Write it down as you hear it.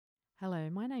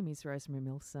Hello, my name is Rosemary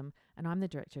Milsom and I'm the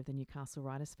Director of the Newcastle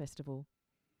Writers Festival.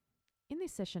 In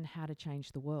this session, How to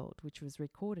Change the World, which was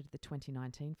recorded at the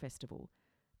 2019 festival,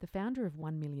 the founder of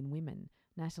 1 Million Women,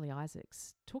 Natalie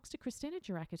Isaacs, talks to Christina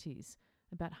Gerakiteys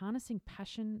about harnessing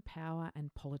passion, power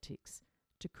and politics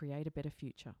to create a better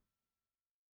future.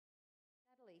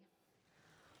 Natalie,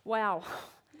 wow.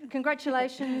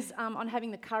 Congratulations on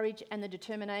having the courage and the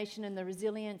determination and the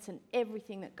resilience and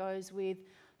everything that goes with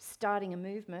starting a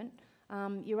movement.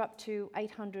 You're up to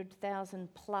 800,000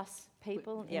 plus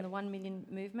people in the 1 million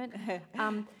movement.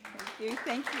 Thank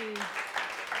you.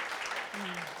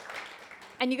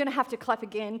 And you're going to have to clap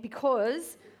again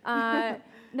because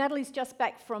Natalie's just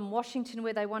back from Washington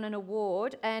where they won an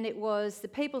award, and it was the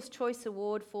People's Choice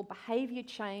Award for Behaviour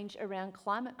Change around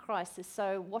climate crisis.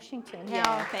 So Washington,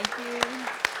 Thank you.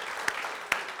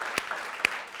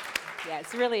 Yeah,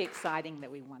 it's really exciting that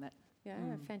we won it. Yeah,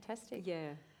 fantastic.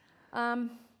 Yeah.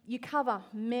 You cover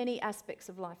many aspects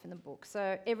of life in the book.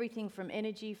 So everything from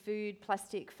energy, food,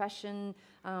 plastic, fashion,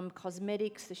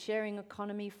 cosmetics, the sharing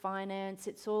economy, finance,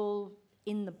 it's all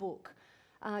in the book.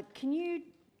 Can you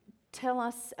tell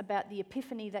us about the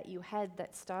epiphany that you had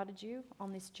that started you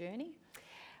on this journey?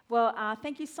 Well,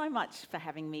 thank you so much for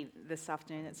having me this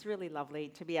afternoon. It's really lovely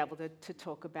to be able to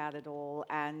talk about it all.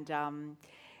 And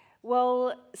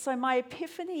so my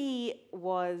epiphany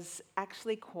was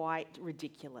actually quite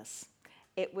ridiculous.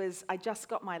 I just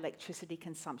got my electricity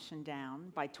consumption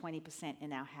down by 20%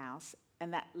 in our house,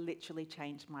 and that literally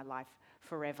changed my life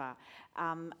forever.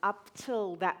 Up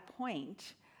till that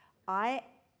point, I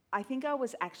think I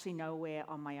was actually nowhere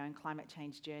on my own climate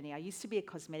change journey. I used to be a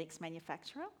cosmetics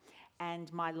manufacturer,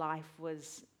 and my life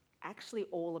was actually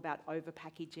all about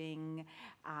over-packaging.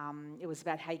 It was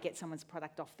about how you get someone's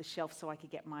product off the shelf so I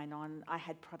could get mine on. I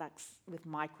had products with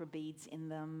microbeads in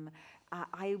them.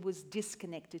 I was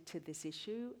disconnected to this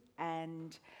issue,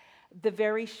 and the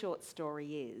very short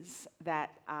story is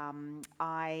that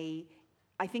I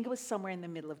think it was somewhere in the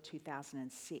middle of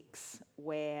 2006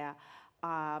 where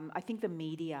I think the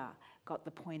media got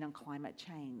the point on climate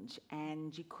change,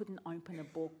 and you couldn't open a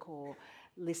book or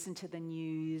listen to the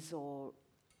news or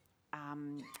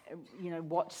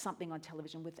watch something on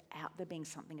television without there being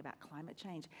something about climate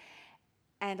change.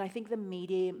 And I think the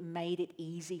media made it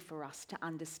easy for us to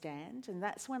understand, and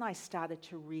that's when I started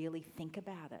to really think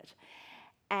about it.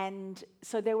 And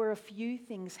so there were a few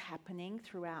things happening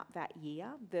throughout that year.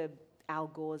 The Al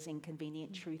Gore's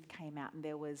Inconvenient Truth came out, and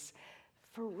there was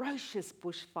ferocious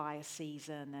bushfire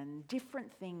season and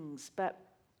different things. But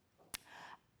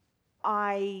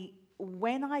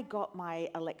when I got my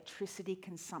electricity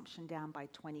consumption down by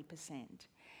 20%,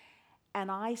 and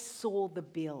I saw the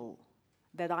bill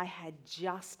that I had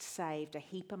just saved a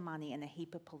heap of money and a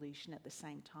heap of pollution at the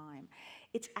same time,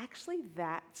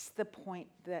 that's the point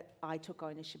that I took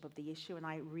ownership of the issue, and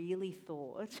I really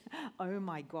thought, oh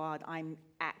my God, I'm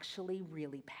actually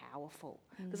really powerful.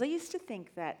 Because I used to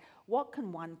think that, what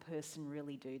can one person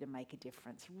really do to make a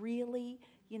difference? Really,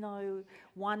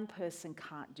 one person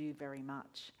can't do very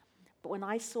much. But when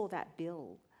I saw that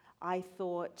bill, I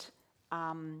thought,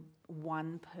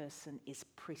 one person is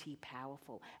pretty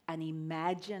powerful. And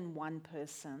imagine one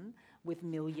person with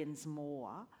millions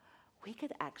more, we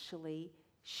could actually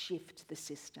shift the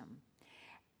system.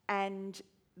 And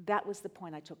that was the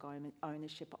point I took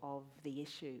ownership of the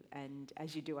issue. And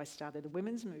as you do, I started a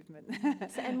women's movement.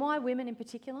 And why women in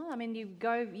particular? I mean, you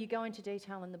go into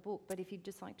detail in the book, but if you'd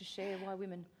just like to share why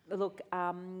women. Look,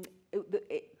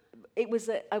 it was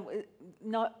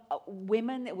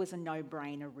women. It was a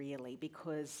no-brainer, really,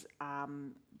 because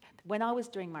when I was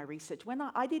doing my research,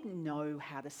 I didn't know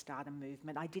how to start a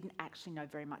movement. I didn't actually know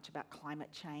very much about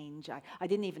climate change. I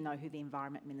didn't even know who the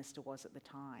Environment Minister was at the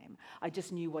time. I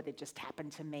just knew what had just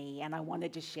happened to me, and I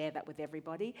wanted to share that with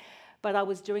everybody. But I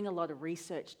was doing a lot of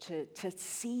research to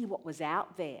see what was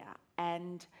out there,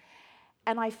 and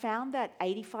I found that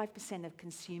 85% of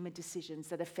consumer decisions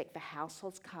that affect the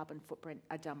household's carbon footprint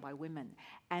are done by women,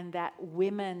 and that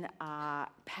women are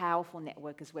powerful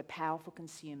networkers, we're powerful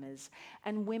consumers,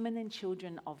 and women and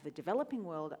children of the developing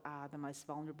world are the most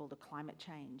vulnerable to climate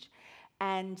change,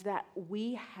 and that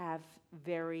we have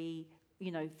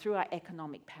through our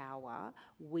economic power,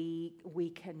 we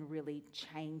can really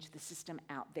change the system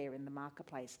out there in the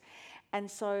marketplace. And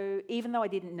so even though I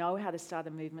didn't know how to start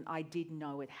a movement, I did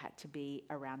know it had to be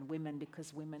around women,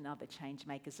 because women are the change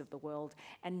makers of the world.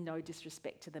 And no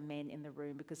disrespect to the men in the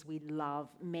room, because we love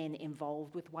men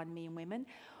involved with 1 Million Women.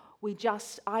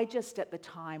 I just at the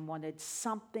time wanted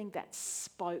something that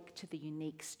spoke to the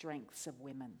unique strengths of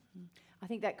women. I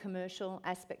think that commercial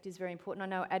aspect is very important. I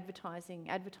know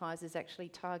advertisers actually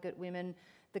target women.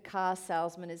 the car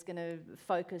salesman is going to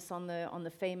focus on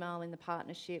the female in the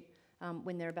partnership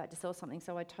when they're about to sell something.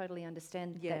 So I totally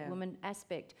understand that woman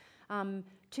aspect.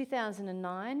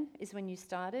 2009 is when you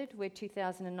started. We're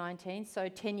 2019, so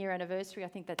 10-year anniversary. I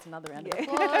think that's another round of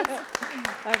applause.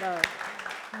 I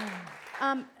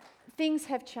know. Things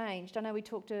have changed. I know we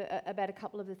talked about a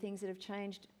couple of the things that have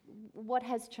changed. What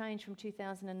has changed from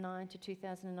 2009 to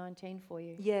 2019 for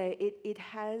you? Yeah, it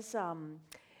has.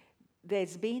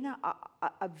 There's been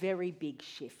a very big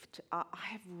shift. I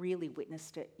have really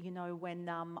witnessed it. You know, when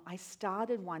I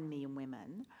started 1 Million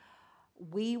Women,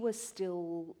 we were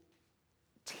still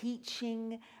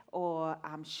teaching or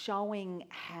showing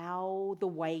how the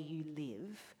way you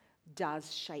live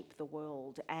does shape the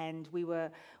world, and we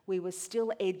were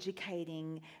still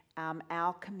educating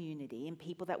our community and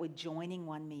people that were joining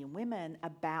 1 Million Women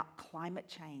about climate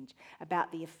change,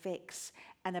 about the effects,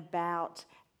 and about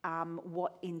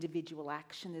what individual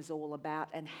action is all about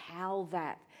and how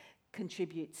that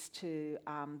contributes to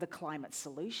the climate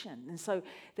solution. And so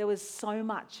there was so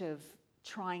much of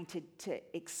trying to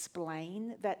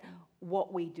explain that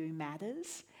what we do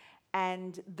matters.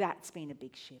 And that's been a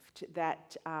big shift,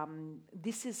 that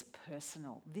this is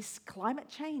personal. This climate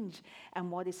change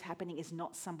and what is happening is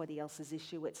not somebody else's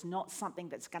issue. It's not something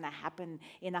that's going to happen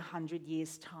in 100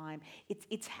 years' time.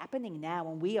 It's happening now,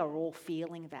 and we are all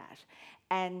feeling that.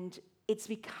 And it's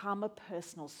become a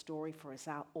personal story for us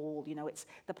all. You know, it's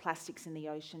the plastics in the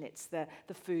ocean, it's the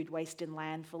food waste in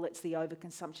landfill, it's the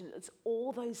overconsumption, it's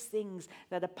all those things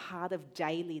that are part of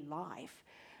daily life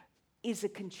is a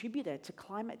contributor to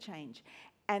climate change.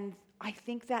 And I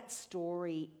think that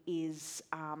story is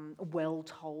well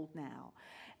told now.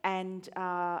 And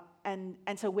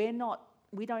so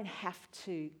we don't have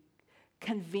to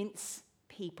convince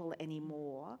people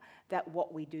anymore that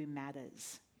what we do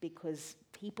matters, because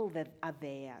people that are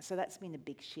there. So that's been a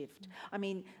big shift. I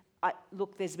mean,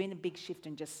 look, there's been a big shift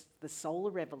in just the solar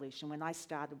revolution. When I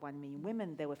started 1 Million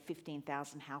Women, there were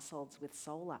 15,000 households with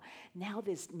solar. Now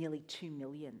there's nearly 2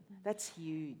 million. That's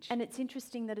huge. And it's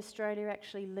interesting that Australia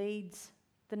actually leads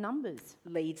the numbers.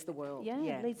 Leads the world.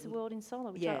 Yeah, leads the world in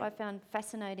solar, which I found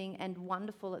fascinating and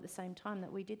wonderful at the same time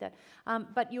that we did that.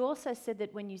 But you also said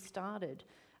that when you started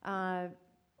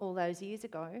all those years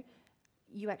ago,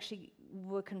 you actually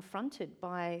were confronted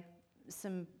by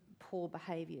some poor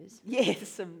behaviours. Yes,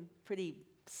 some pretty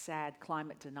sad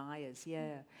climate deniers,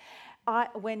 yeah.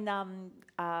 When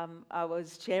I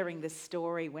was sharing this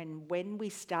story, when we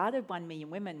started 1 Million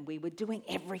Women, we were doing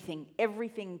everything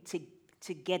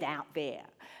to get out there.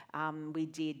 We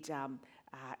did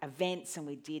events, and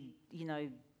we did,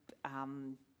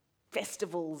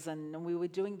 festivals, and we were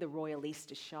doing the Royal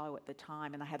Easter Show at the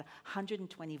time, and I had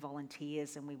 120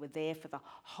 volunteers, and we were there for the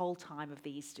whole time of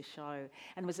the Easter Show.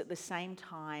 And it was at the same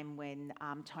time when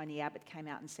Tony Abbott came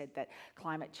out and said that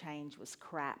climate change was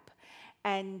crap.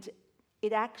 And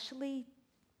it actually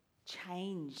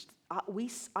changed.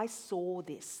 I saw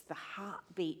this, the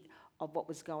heartbeat of what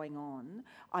was going on.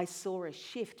 I saw a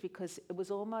shift, because it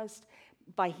was almost,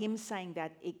 by him saying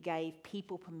that, it gave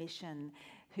people permission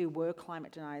who were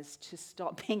climate deniers to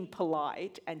stop being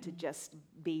polite and to just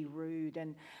be rude.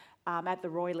 And at the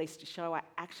Royal Easter Show, I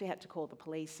actually had to call the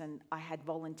police, and I had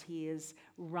volunteers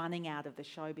running out of the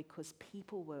show because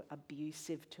people were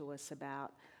abusive to us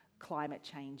about climate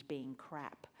change being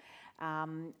crap.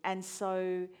 And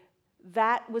so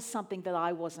that was something that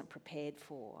I wasn't prepared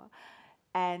for.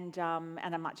 And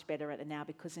I'm much better at it now,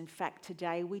 because in fact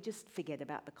today we just forget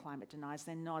about the climate deniers.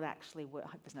 They're not actually I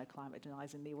hope there's no climate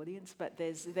deniers in the audience, but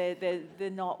they're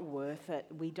not worth it.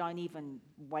 We don't even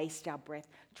waste our breath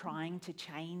trying to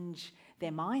change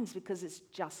their minds, because it's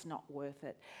just not worth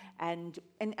it. And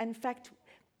in fact,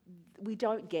 we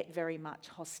don't get very much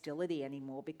hostility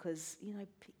anymore, because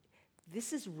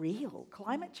this is real.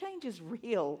 Climate change is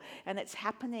real, and it's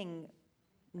happening.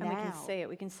 And we can see it.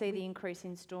 We can see the increase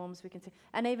in storms. We can see,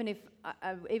 and even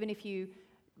if you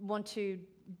want to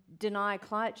deny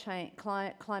climate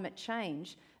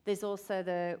change, there's also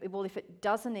if it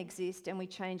doesn't exist and we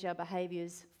change our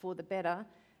behaviours for the better,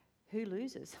 who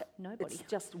loses? Nobody. It's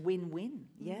just win-win.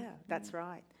 Yeah, that's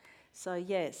right. So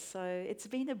yes, so it's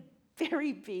been a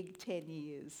very big 10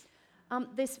 years.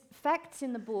 There's facts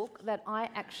in the book that I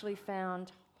actually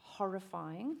found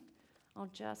horrifying. I'll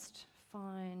just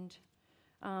find.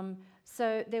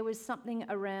 So there was something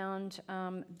around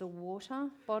the water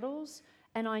bottles,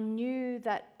 and I knew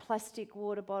that plastic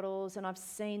water bottles, and I've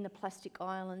seen the plastic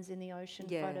islands in the ocean,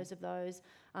 photos of those,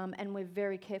 and we're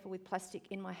very careful with plastic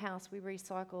in my house. We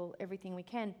recycle everything we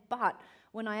can. But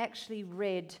when I actually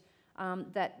read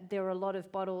that there are a lot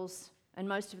of bottles And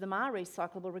most of them are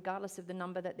recyclable, regardless of the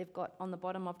number that they've got on the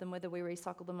bottom of them, whether we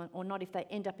recycle them or not. If they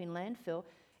end up in landfill,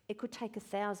 it could take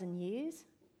 1,000 years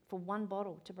for one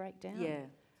bottle to break down. Yeah.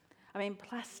 I mean,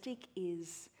 plastic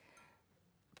is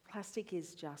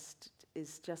just,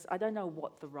 I don't know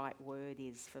what the right word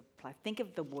is for plastic. Think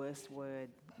of the worst word.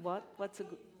 What's a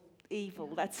good, evil?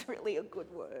 That's really a good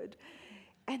word.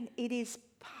 And it is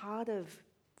part of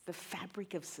the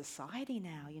fabric of society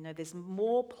now. You know, there's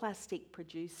more plastic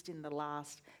produced in the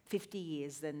last 50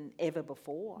 years than ever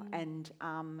before. And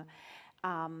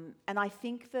I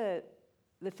think the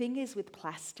thing is with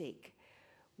plastic,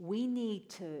 we need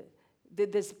to.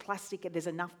 There's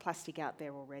enough plastic out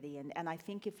there already, and I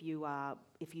think if you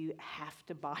have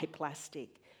to buy plastic,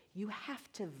 you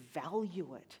have to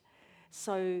value it.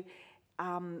 So,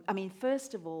 I mean,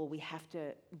 first of all, we have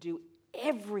to do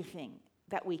everything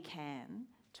that we can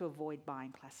to avoid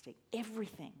buying plastic,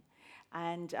 everything.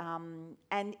 And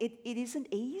it isn't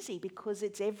easy because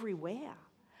it's everywhere.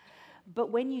 But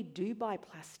when you do buy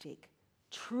plastic,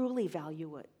 truly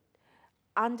value it.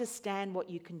 Understand what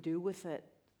you can do with it,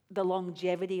 the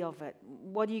longevity of it.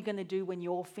 What are you going to do when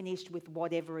you're finished with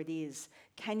whatever it is?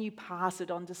 Can you pass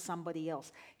it on to somebody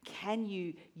else? Can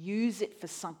you use it for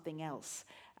something else?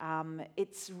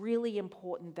 It's really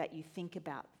important that you think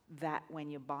about that when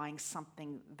you're buying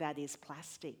something that is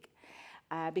plastic,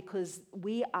 because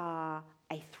we are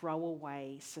a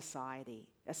throwaway society.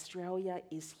 Australia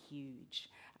is huge.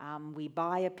 We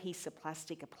buy a piece of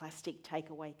plastic, a plastic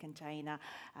takeaway container,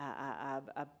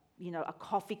 a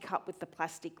coffee cup with the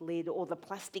plastic lid, or the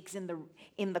plastic's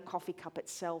in the coffee cup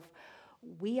itself.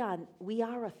 We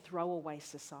are a throwaway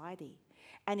society,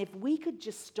 and if we could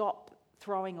just stop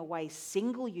throwing away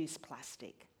single-use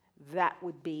plastic, that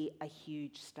would be a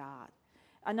huge start.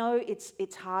 I know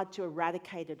it's hard to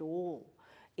eradicate it all,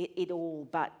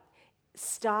 but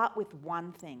start with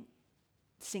one thing,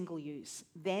 single use,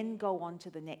 then go on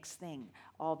to the next thing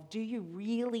of, do you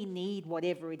really need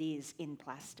whatever it is in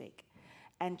plastic?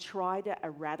 And try to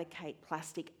eradicate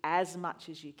plastic as much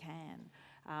as you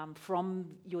can from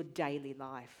your daily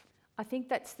life. I think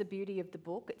that's the beauty of the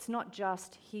book. It's not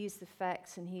just here's the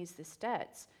facts and here's the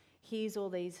stats. Here's all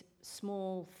these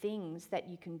small things that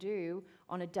you can do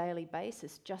on a daily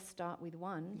basis. Just start with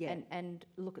one and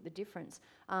look at the difference.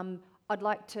 I'd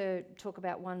like to talk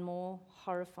about one more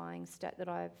horrifying stat that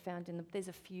I found there's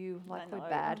a few, like we're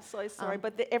bad. I'm so sorry,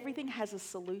 but everything has a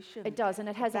solution. It does, and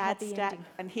it has a happy stat, ending.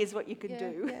 and here's what you can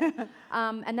do. Yeah.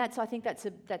 And I think that's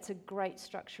a great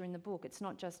structure in the book. It's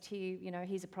not just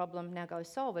here's a problem, now go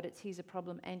solve it. It's here's a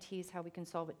problem, and here's how we can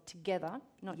solve it together,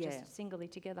 not just singly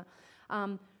together.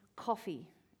 Coffee.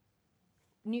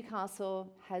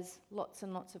 Newcastle has lots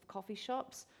and lots of coffee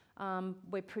shops.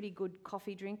 We're pretty good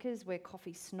coffee drinkers. We're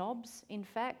coffee snobs, in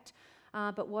fact.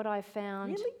 But what I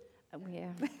found... Really?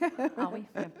 Yeah. Are we?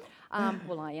 Yeah.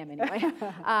 Well, I am anyway.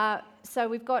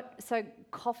 So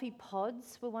coffee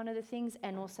pods were one of the things,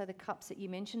 and also the cups that you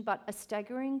mentioned. But a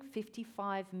staggering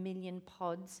 55 million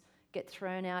pods get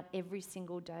thrown out every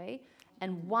single day,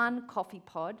 and one coffee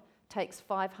pod takes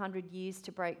 500 years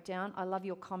to break down. I love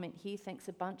your comment here. Thanks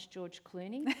a bunch, George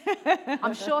Clooney.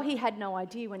 I'm sure he had no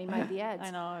idea when he made the ads.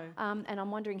 I know. And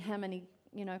I'm wondering how many,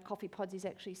 coffee pods he's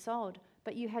actually sold.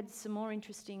 But you had some more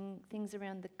interesting things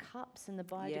around the cups and the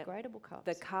biodegradable cups.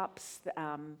 The cups,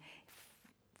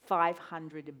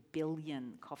 500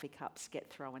 billion coffee cups get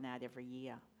thrown out every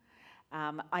year.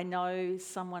 I know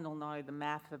someone will know the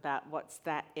math about what's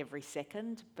that every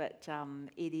second, but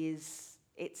it's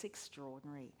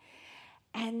extraordinary.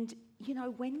 And,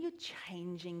 when you're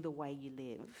changing the way you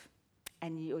live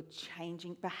and you're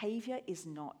changing, behaviour is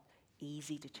not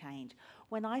easy to change.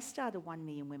 When I started 1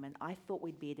 Million Women, I thought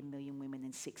we'd be at 1 million women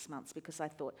in 6 months, because I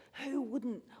thought, who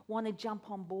wouldn't want to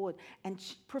jump on board and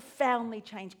profoundly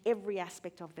change every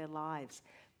aspect of their lives?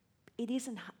 It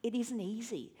isn't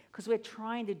easy, because we're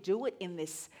trying to do it in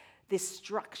this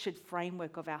structured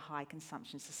framework of our high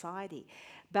consumption society.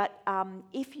 But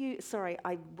sorry,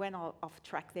 I went off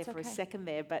track there for a second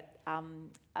there, but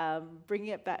bringing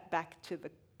it back to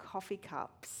the coffee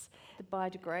cups. The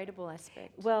biodegradable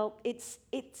aspect. Well,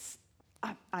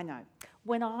 I know.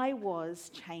 When I was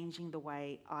changing the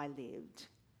way I lived,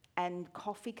 and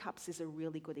coffee cups is a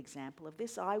really good example of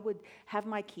this, I would have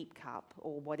my keep cup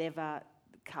or whatever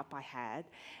cup I had,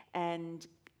 and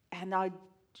I'd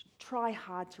try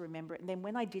hard to remember it. And then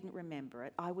when I didn't remember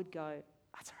it, I would go,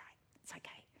 that's all right, it's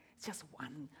okay. It's just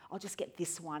one. I'll just get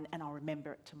this one and I'll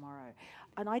remember it tomorrow.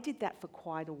 And I did that for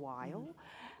quite a while.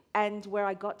 And where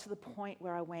I got to the point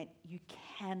where I went, you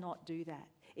cannot do that.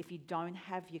 If you don't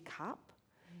have your cup,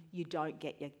 you don't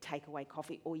get your takeaway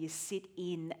coffee, or you sit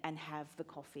in and have the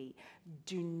coffee.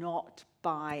 Do not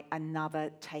buy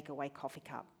another takeaway coffee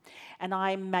cup. And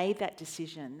I made that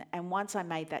decision, and once I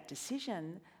made that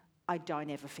decision, I don't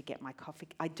ever forget my coffee.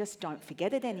 I just don't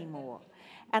forget it anymore.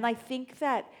 And I think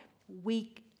that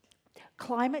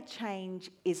climate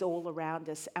change is all around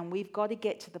us, and we've got to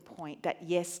get to the point that,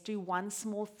 yes, do one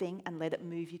small thing and let it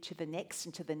move you to the next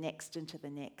and to the next and to the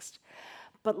next.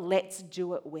 But let's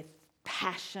do it with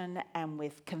passion and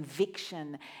with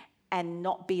conviction, and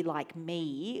not be like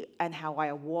me and how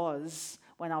I was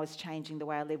when I was changing the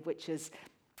way I live, which is,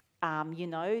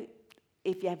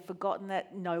 if you have forgotten it,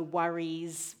 no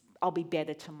worries, I'll be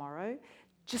better tomorrow.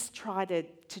 Just try to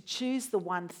choose the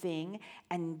one thing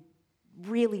and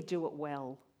really do it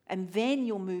well. And then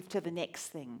you'll move to the next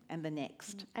thing and the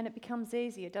next. And it becomes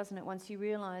easier, doesn't it? Once you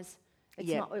realise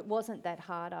it wasn't that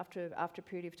hard after a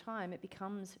period of time,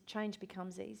 change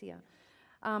becomes easier.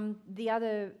 The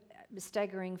other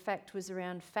staggering fact was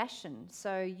around fashion.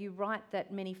 So you write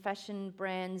that many fashion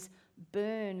brands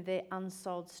burn their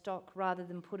unsold stock rather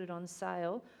than put it on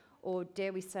sale, or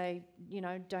dare we say,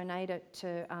 donate it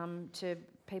to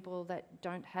people that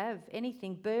don't have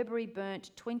anything. Burberry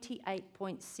burnt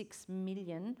 28.6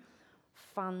 million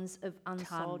funds of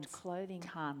unsold clothing.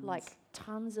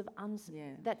 Tons of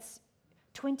that's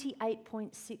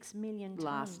 28.6 million tons.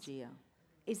 Last year.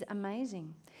 Is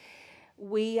amazing.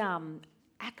 We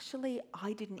actually,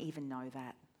 I didn't even know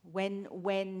that.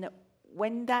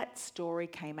 When that story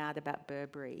came out about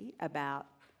Burberry, about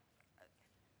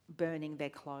burning their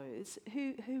clothes,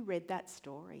 who read that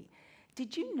story?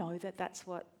 Did you know that that's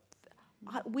what...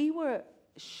 we were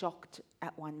shocked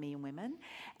at 1 Million Women,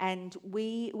 and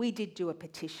we did do a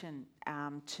petition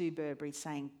to Burberry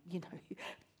saying,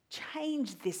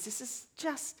 change this. This is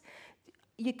just...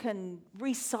 You can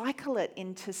recycle it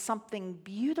into something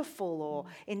beautiful, or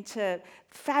into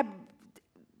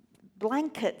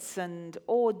blankets,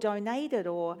 or donate it,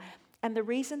 or... And the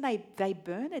reason they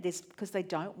burn it is because they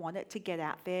don't want it to get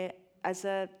out there as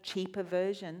a cheaper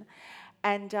version.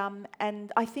 And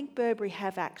I think Burberry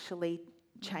have actually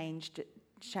changed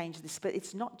this, but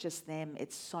it's not just them,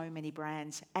 it's so many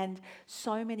brands. And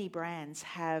so many brands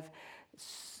have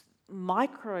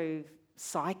micro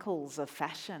cycles of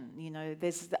fashion.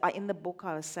 There's in the book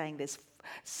I was saying there's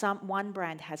one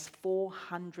brand has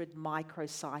 400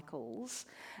 microcycles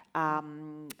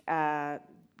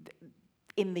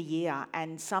in the year,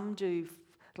 and some do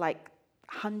like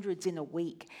hundreds in a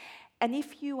week. And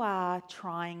if you are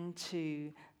trying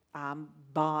to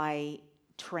buy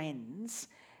trends,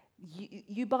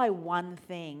 you buy one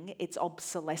thing, it's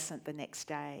obsolescent the next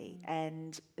day.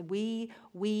 And we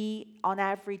on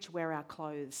average wear our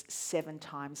clothes 7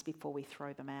 times before we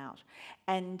throw them out.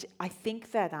 And I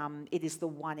think that it is the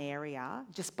one area,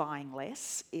 just buying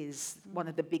less is one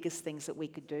of the biggest things that we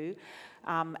could do,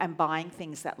 and buying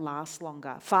things that last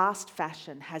longer. Fast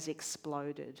fashion has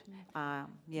exploded.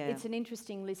 It's an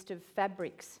interesting list of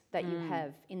fabrics that you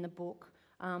have in the book.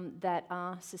 That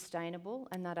are sustainable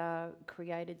and that are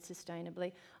created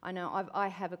sustainably. I know I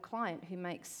have a client who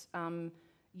makes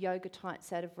yoga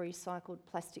tights out of recycled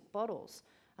plastic bottles,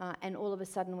 and all of a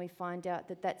sudden we find out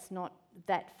that that's not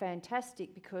that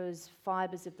fantastic because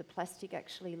fibres of the plastic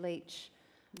actually leach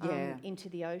into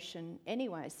the ocean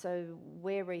anyway. So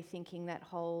we're rethinking that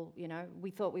whole,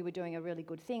 we thought we were doing a really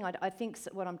good thing. I think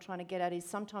what I'm trying to get at is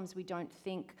sometimes we don't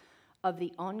think of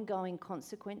the ongoing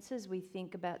consequences. We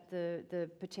think about the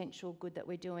potential good that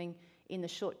we're doing in the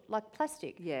short, like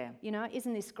plastic. Yeah.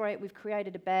 Isn't this great? We've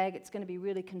created a bag. It's going to be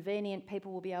really convenient.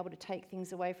 People will be able to take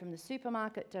things away from the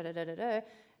supermarket, and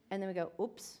then we go,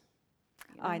 oops.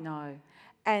 I know.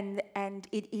 And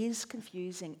it is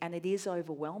confusing and it is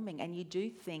overwhelming, and you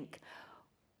do think,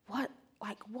 what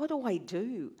do I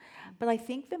do? But I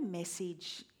think the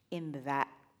message in that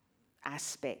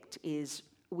aspect is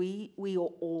we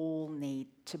all need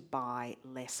to buy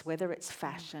less, whether it's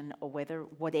fashion or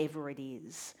whatever it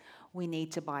is. We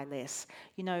need to buy less.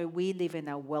 We live in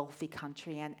a wealthy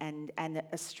country, and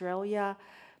Australia,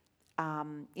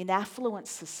 in affluent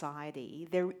society,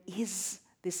 there is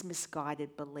this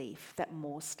misguided belief that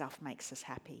more stuff makes us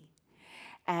happy.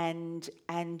 And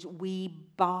we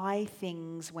buy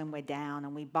things when we're down,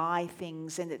 and we buy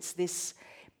things, and it's this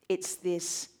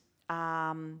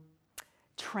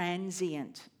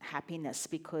transient happiness,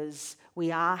 because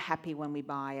we are happy when we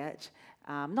buy it.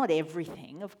 Not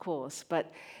everything, of course,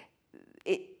 but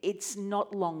it's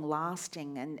not long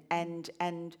lasting.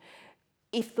 And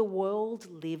if the world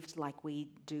lived like we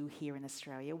do here in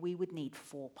Australia, we would need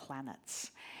 4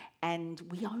 planets, and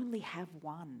we only have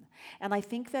one. And I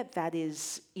think that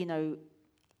is,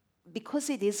 because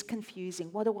it is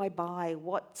confusing. What do I buy?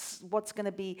 What's going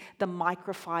to be the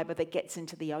microfiber that gets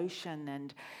into the ocean?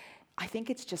 And I think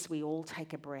it's just we all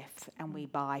take a breath and we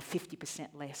buy 50%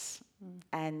 less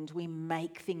and we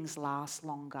make things last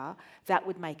longer. That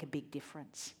would make a big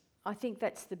difference. I think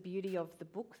that's the beauty of the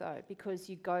book, though, because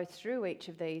you go through each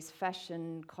of these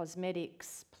fashion,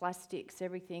 cosmetics, plastics,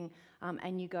 everything,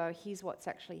 and you go, here's what's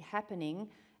actually happening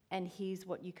and here's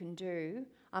what you can do.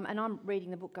 And I'm reading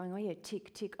the book going, oh yeah,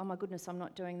 tick, tick, oh my goodness, I'm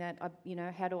not doing that.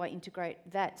 How do I integrate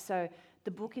that? So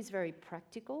the book is very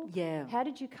practical. Yeah. How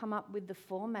did you come up with the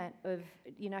format of,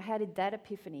 how did that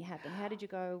epiphany happen? How did you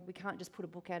go, we can't just put a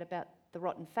book out about the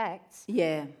rotten facts?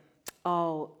 Yeah.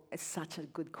 Oh, it's such a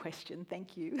good question.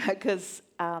 Thank you. Because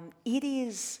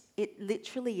it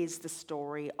literally is the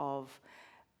story of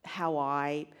how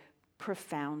I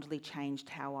profoundly changed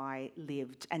how I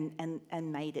lived and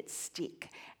made it stick,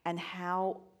 and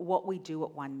what we do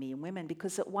at 1 Million Women.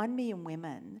 Because at 1 Million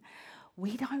Women,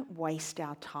 we don't waste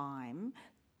our time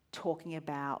talking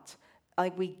about,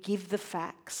 we give the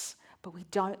facts, but we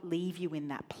don't leave you in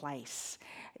that place.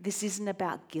 This isn't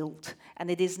about guilt,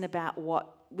 and it isn't about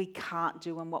what we can't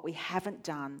do and what we haven't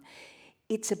done.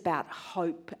 It's about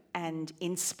hope and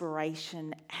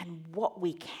inspiration and what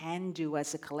we can do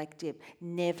as a collective.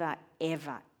 Never,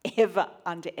 ever, ever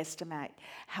underestimate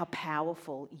how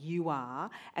powerful you are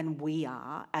and we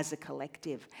are as a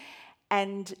collective.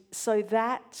 And so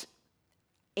that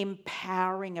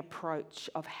empowering approach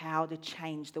of how to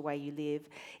change the way you live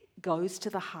goes to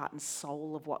the heart and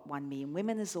soul of what 1 Million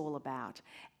Women is all about.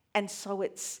 And so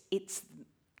it's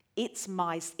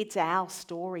our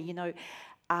story.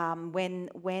 When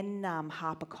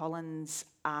HarperCollins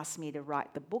asked me to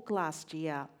write the book last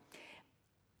year,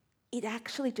 it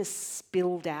actually just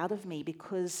spilled out of me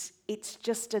because it's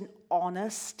just an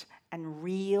honest and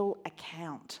real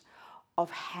account of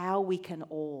how we can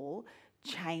all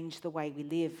change the way we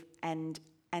live and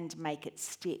make it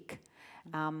stick.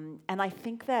 And I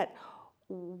think that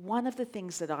one of the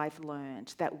things that I've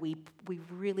learned that we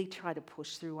really try to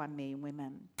push through 1 Million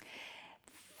Women,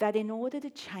 that in order to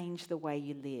change the way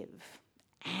you live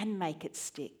and make it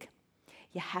stick,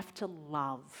 you have to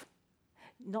love.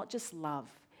 Not just love,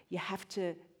 you have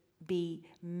to be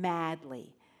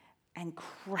madly and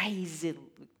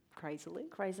crazily,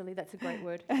 that's a great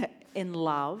word, in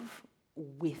love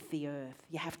with the earth.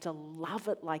 You have to love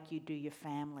it like you do your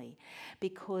family,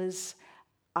 because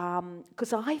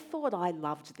I thought I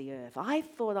loved the earth. I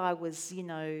thought I was,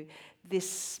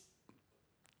 this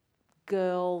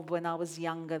girl when I was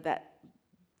younger that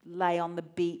lay on the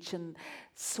beach and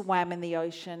swam in the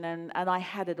ocean and I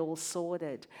had it all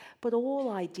sorted. But all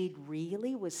I did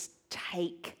really was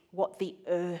take what the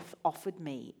earth offered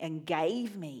me and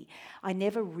gave me. I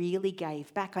never really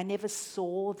gave back. I never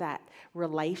saw that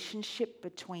relationship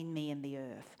between me and the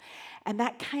earth. And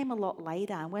that came a lot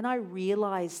later. And when I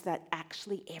realised that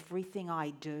actually everything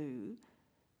I do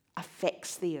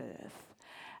affects the earth,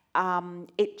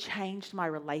 it changed my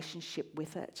relationship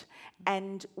with it.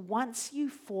 And once you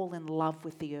fall in love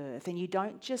with the earth and you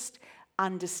don't just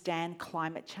understand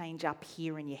climate change up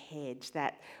here in your head,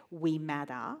 that we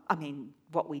matter,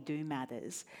 what we do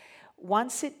matters,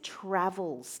 once it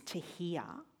travels to here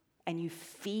and you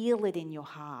feel it in your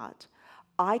heart,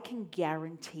 I can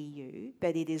guarantee you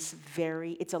that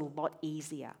it's a lot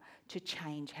easier to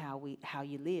change how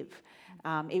you live.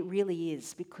 It really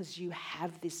is, because you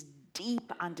have this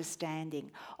deep understanding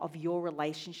of your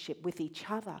relationship with each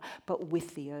other, but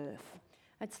with the earth.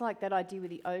 It's like that idea with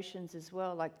the oceans as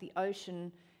well. Like the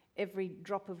ocean, every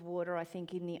drop of water, I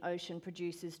think, in the ocean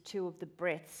produces 2 of the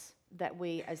breaths that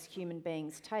we as human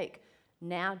beings take.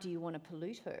 Now do you want to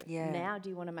pollute her? Yeah. Now do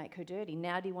you want to make her dirty?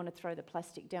 Now do you want to throw the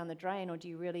plastic down the drain, or do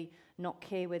you really not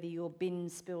care whether your bin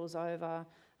spills over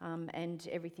and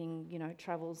everything,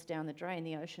 travels down the drain?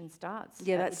 The ocean starts.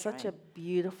 Yeah, that's such a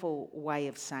beautiful way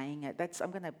of saying it.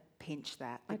 I'm going to pinch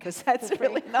that, because Okay, that's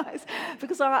really nice.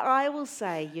 Because I will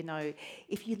say,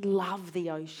 if you love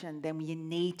the ocean, then you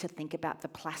need to think about the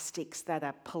plastics that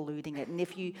are polluting it. And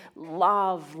if you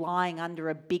love lying under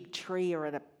a big tree or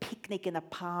at a picnic in a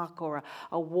park or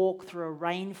a walk through a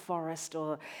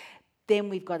rainforest, then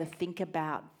we've got to think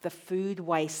about the food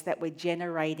waste that we're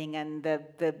generating and the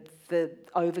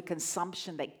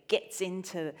overconsumption that gets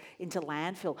into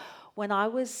landfill. When I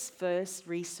was first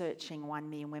researching 1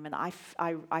 Million Women, I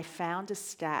found a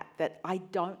stat that I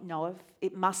don't know if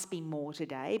it must be more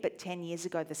today, but 10 years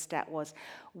ago the stat was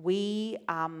we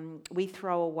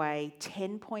throw away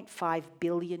 $10.5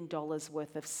 billion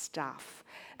worth of stuff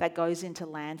that goes into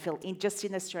landfill just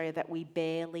in Australia that we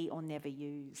barely or never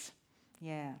use.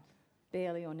 Yeah.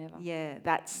 Barely or never. Yeah,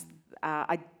 that's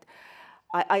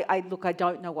look, I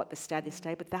don't know what the stat is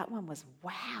today, but that one was,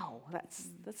 wow, that's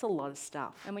a lot of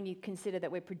stuff. And when you consider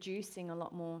that we're producing a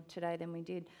lot more today than we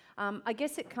did. I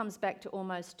guess it comes back to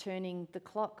almost turning the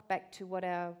clock back to what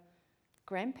our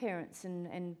grandparents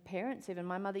and parents, even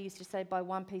my mother used to say, buy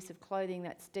one piece of clothing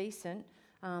that's decent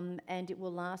and it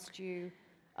will last you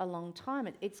a long time.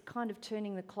 It's kind of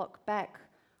turning the clock back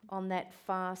on that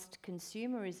fast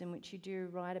consumerism, which you do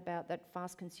write about, that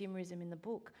fast consumerism in the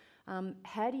book.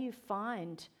 How do you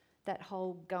find that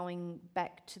whole going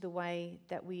back to the way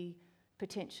that we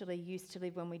potentially used to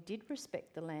live when we did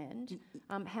respect the land?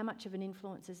 How much of an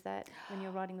influence is that when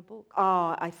you're writing the book?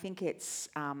 Oh, I think it's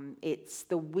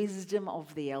the wisdom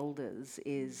of the elders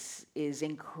is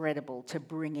incredible to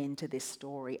bring into this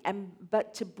story,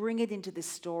 but to bring it into this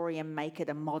story and make it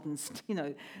a modern,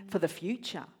 for the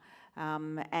future.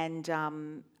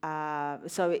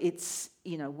 So it's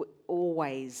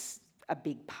always a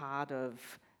big part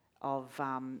of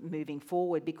moving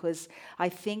forward, because I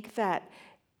think that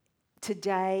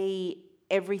today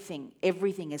everything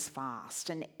is fast,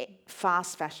 and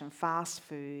fast fashion, fast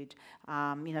food,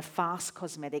 fast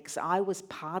cosmetics. I was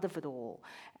part of it all,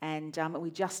 and we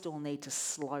just all need to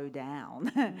slow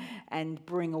down and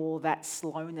bring all that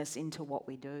slowness into what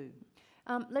we do.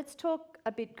 Let's talk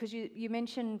a bit, because you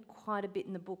mentioned quite a bit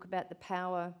in the book about the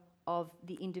power of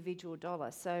the individual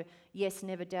dollar. So yes,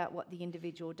 never doubt what the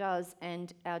individual does,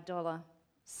 and our dollar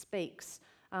speaks.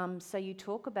 So you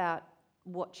talk about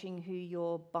watching who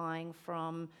you're buying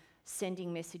from,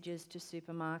 sending messages to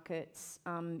supermarkets,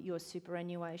 your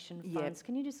superannuation funds. Yep.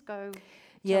 Can you just tell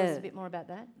us a bit more about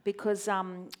that? Because,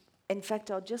 in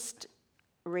fact, I'll just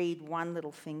read one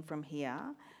little thing from here.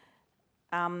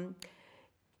 And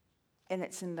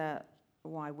it's in the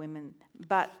Why Women.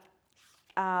 But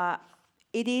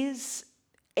it is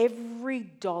every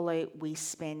dollar we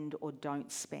spend or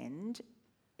don't spend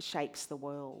shapes the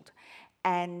world.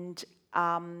 And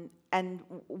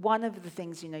one of the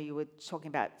things, you were talking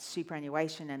about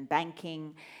superannuation and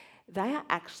banking, they are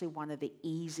actually one of the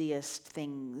easiest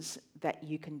things that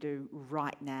you can do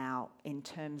right now in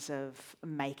terms of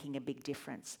making a big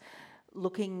difference.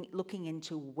 Looking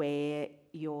into where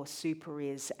your super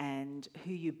is and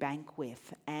who you bank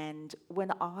with. And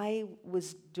when I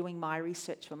was doing my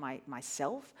research for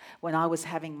myself, when I was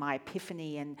having my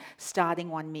epiphany and starting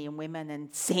 1 Million Women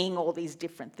and seeing all these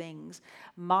different things,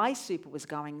 my super was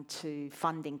going to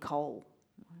funding coal.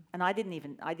 And I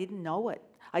didn't know it.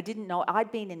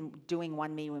 I'd been doing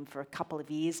 1 Million Women for a couple of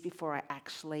years before I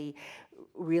actually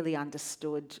really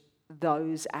understood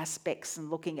those aspects and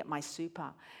looking at my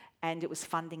super. And it was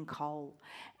funding coal.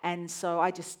 And so I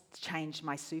just changed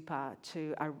my super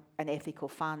to an ethical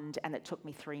fund, and it took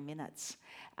me 3 minutes.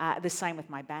 The same with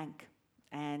my bank.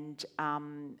 And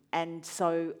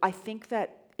so I think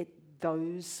that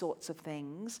those sorts of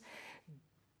things,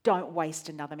 don't waste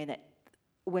another minute.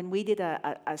 When we did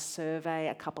a survey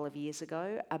a couple of years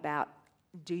ago about,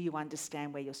 do you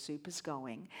understand where your super's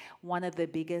going? One of the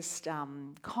biggest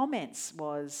comments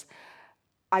was,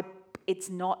 it's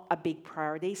not a big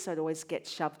priority, so it always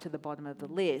gets shoved to the bottom of the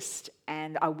list,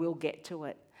 and I will get to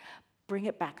it. Bring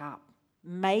it back up.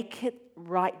 Make it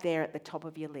right there at the top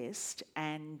of your list,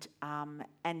 and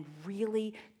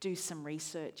really do some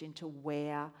research into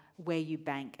where you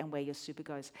bank and where your super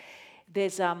goes.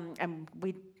 There's and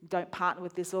we don't partner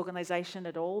with this organisation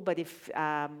at all, but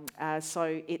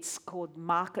so it's called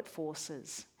Market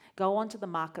Forces. Go onto the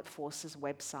Market Forces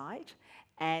website,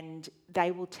 and they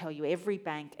will tell you every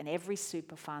bank and every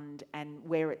super fund and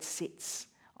where it sits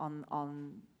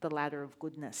on the ladder of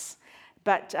goodness.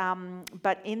 But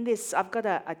in this, I've got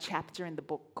a chapter in the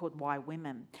book called Why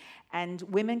Women. And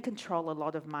women control a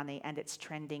lot of money, and it's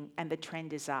trending, and the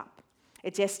trend is up.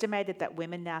 It's estimated that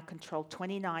women now control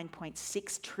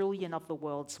 29.6 trillion of the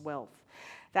world's wealth.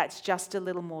 That's just a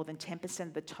little more than 10%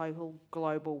 of the total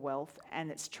global wealth,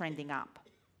 and it's trending up.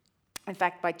 In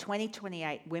fact, by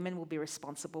 2028, women will be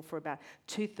responsible for about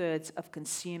 2/3 of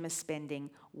consumer spending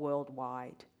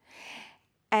worldwide.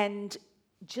 And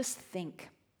just think,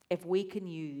 if we can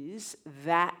use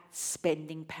that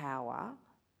spending power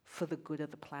for the good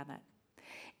of the planet.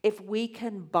 If we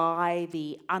can buy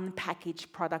the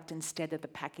unpackaged product instead of the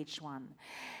packaged one.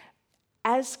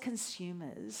 As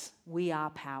consumers, we are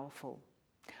powerful.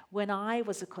 When I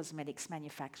was a cosmetics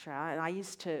manufacturer, and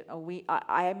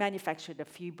I manufactured a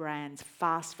few brands,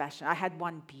 fast fashion. I had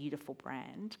one beautiful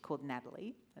brand called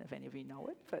Natalie. I don't know if any of you know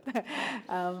it,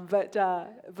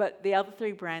 but the other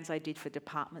 3 brands I did for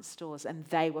department stores, and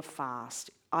they were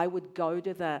fast. I would go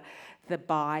to the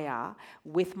buyer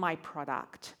with my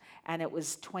product, and it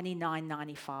was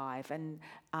 $29.95, and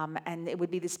it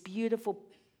would be this beautiful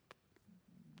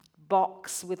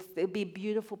box it'd be a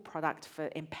beautiful product for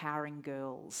empowering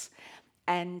girls.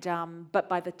 And but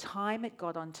by the time it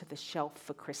got onto the shelf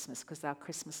for Christmas, because they're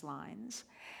Christmas lines,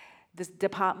 the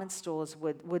department stores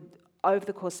would over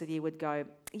the course of the year would go,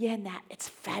 yeah, Nat, it's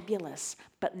fabulous,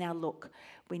 but now look,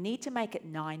 we need to make it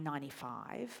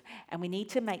 $9.95, and we need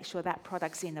to make sure that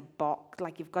product's in a box.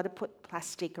 Like, you've got to put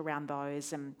plastic around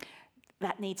those, and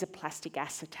that needs a plastic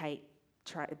acetate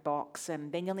box,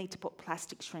 and then you'll need to put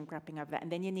plastic shrink wrapping over that,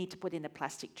 and then you need to put in a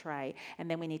plastic tray, and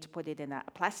then we need to put it in a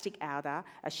plastic outer,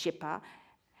 a shipper.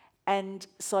 And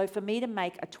so for me to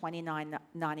make a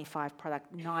 $29.95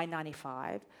 product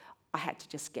 $9.95, I had to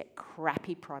just get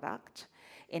crappy product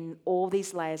in all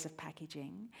these layers of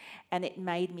packaging, and it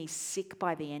made me sick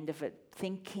by the end of it,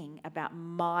 thinking about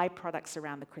my products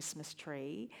around the Christmas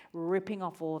tree, ripping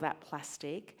off all that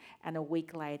plastic, and a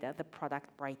week later the product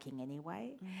breaking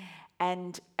anyway.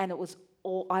 And it was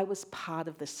all, I was part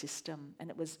of the system, and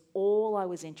it was all I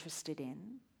was interested in.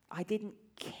 I didn't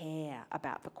care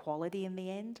about the quality in the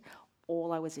end.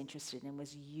 All I was interested in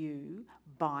was you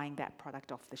buying that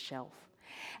product off the shelf.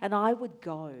 And I would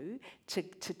go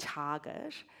to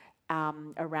Target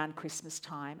around Christmas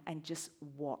time and just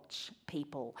watch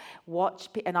people.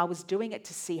 And I was doing it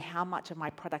to see how much of my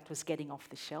product was getting off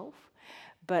the shelf.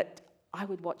 But I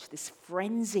would watch this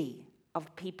frenzy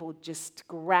of people just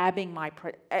grabbing my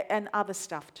and other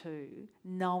stuff too,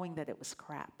 knowing that it was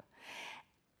crap.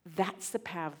 That's the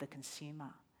power of the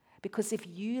consumer. Because if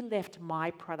you left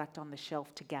my product on the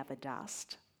shelf to gather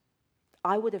dust,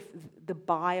 the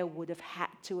buyer would have had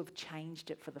to have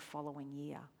changed it for the following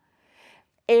year.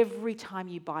 Every time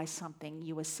you buy something,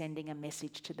 you are sending a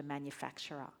message to the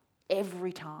manufacturer.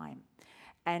 Every time.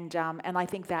 And I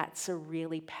think that's a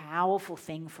really powerful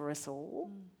thing for us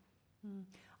all.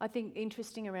 I think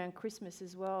interesting around Christmas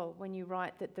as well, when you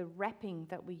write that the wrapping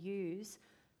that we use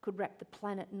could wrap the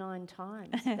planet 9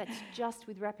 times. That's just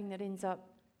with wrapping that ends up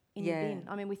in the bin.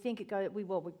 I mean, we think we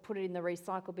put it in the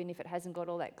recycle bin if it hasn't got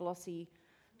all that glossy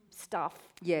stuff,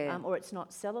 or it's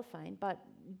not cellophane. But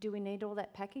do we need all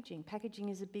that packaging? Packaging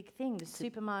is a big thing. Some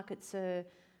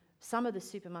of the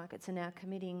supermarkets are now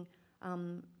committing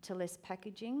to less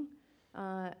packaging.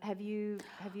 Have you?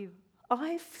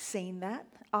 I've seen that.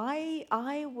 I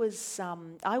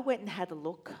went and had a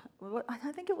look.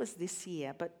 I think it was this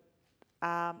year, but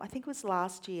I think it was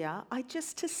last year.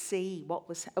 Just to see what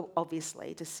was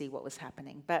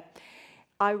happening. But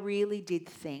I really did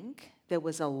think there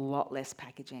was a lot less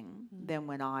packaging than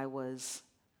when I was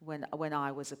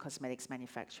a cosmetics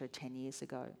manufacturer 10 years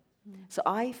ago. So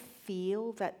I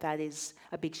feel that is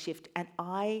a big shift, and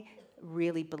I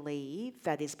really believe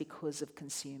that is because of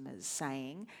consumers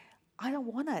saying, I don't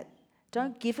want it.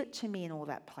 Don't give it to me in all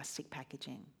that plastic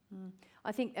packaging.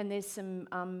 I think, and there's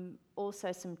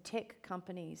also some tech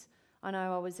companies. I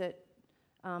know I was at,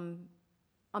 I'm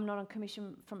not on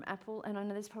commission from Apple, and I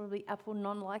know there's probably Apple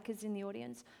non-likers in the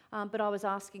audience, but I was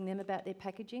asking them about their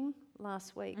packaging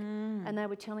last week, and they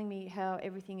were telling me how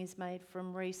everything is made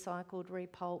from recycled,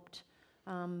 repulped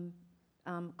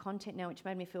content now, which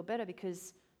made me feel better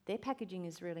because their packaging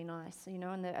is really nice,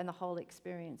 and the whole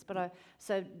experience. But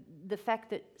so the fact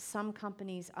that some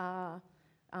companies are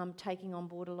taking on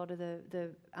board a lot of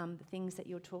the things that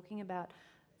you're talking about.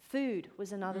 Food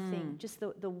was another thing, just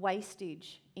the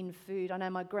wastage in food. I know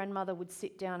my grandmother would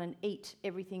sit down and eat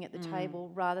everything at the table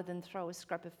rather than throw a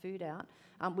scrap of food out,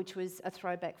 which was a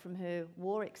throwback from her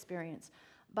war experience.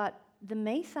 But the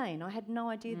methane, I had no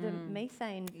idea the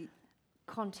methane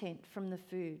content from the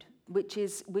food. Which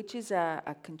is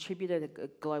a contributor to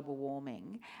global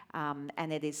warming,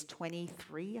 and it is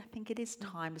 23, I think it is,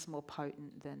 times more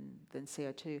potent than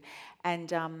CO2,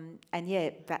 and yeah,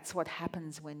 that's what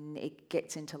happens when it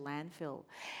gets into landfill.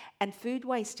 And food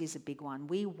waste is a big one.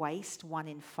 We waste 1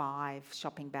 in 5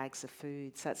 shopping bags of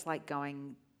food, so it's like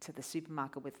going to the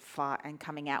supermarket with 5 and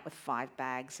coming out with 5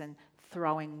 bags and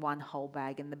throwing 1 whole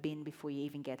bag in the bin before you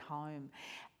even get home.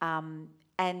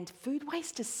 And food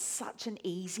waste is such an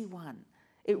easy one.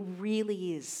 It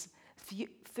really is.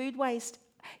 Food waste,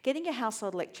 getting your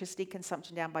household electricity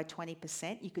consumption down by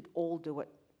 20%, you could all do it.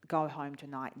 Go home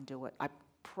tonight and do it. I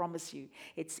promise you.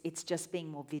 It's just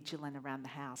being more vigilant around the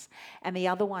house. And the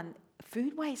other one,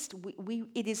 food waste,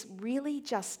 it is really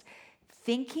just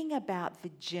thinking about the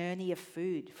journey of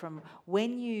food from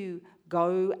when you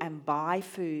go and buy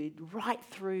food right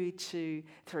through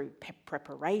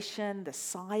preparation, the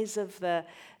size of the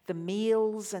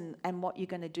meals, and what you're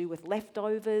going to do with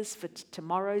leftovers for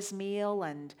tomorrow's meal.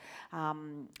 And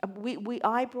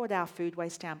I brought our food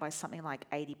waste down by something like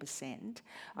 80%.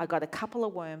 I got a couple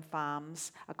of worm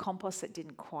farms, a compost that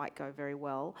didn't quite go very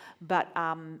well, but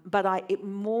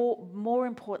more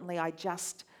importantly, I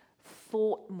just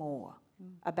thought more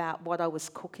about what I was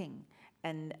cooking.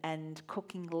 And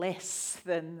cooking less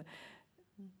than...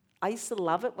 I used to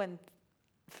love it when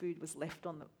food was left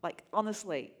on the... Like,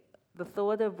 honestly, the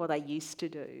thought of what I used to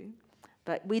do,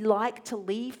 but we like to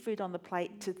leave food on the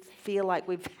plate to feel like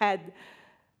we've had...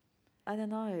 I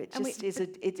don't know,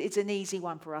 it's an easy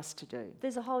one for us to do.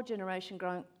 There's a whole generation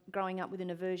growing up with an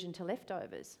aversion to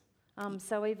leftovers.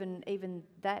 So even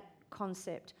that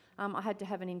concept, I had to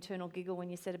have an internal giggle when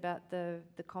you said about the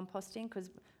composting, because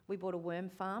we bought a worm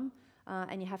farm.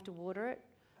 And you have to water it,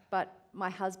 but my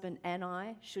husband and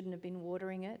I shouldn't have been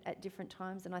watering it at different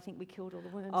times, and I think we killed all the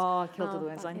worms. Oh, killed all the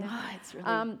worms, I know, it's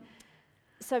really...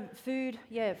 So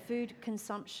food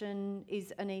consumption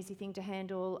is an easy thing to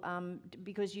handle,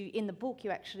 because in the book you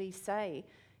actually say,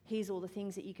 here's all the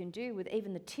things that you can do with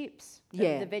even the tips,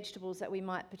 the vegetables that we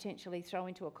might potentially throw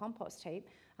into a compost heap.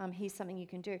 Here's something you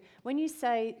can do. When you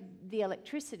say the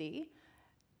electricity,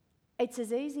 it's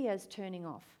as easy as turning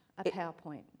off a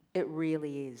PowerPoint. It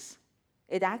really is.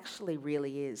 It actually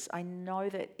really is. I know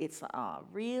that it's,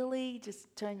 really?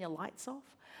 Just turn your lights off?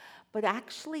 But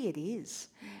actually it is.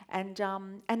 And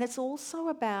it's also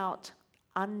about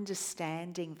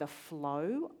understanding the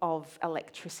flow of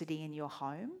electricity in your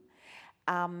home.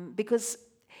 Because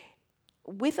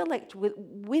with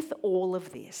all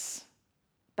of this,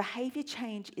 behaviour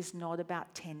change is not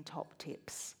about 10 top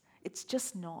tips. It's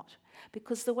just not.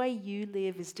 Because the way you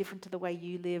live is different to the way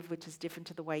you live, which is different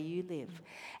to the way you live.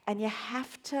 And you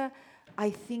have to,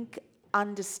 I think,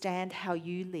 understand how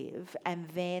you live and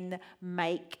then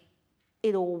make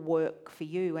it all work for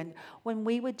you. And when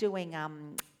we were doing,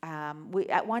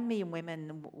 at 1 Million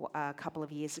Women a couple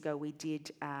of years ago, we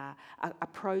did a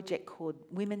project called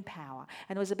Women Power.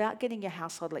 And it was about getting your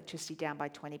household electricity down by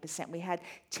 20%. We had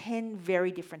 10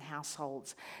 very different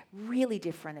households, really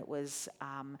different. It was,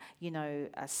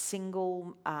 a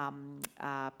single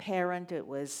parent. It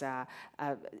was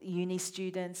uni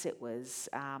students. It was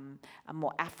a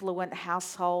more affluent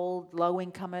household,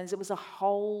 low-income earners. It was a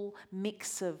whole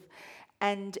mix of...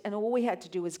 And all we had to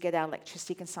do was get our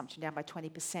electricity consumption down by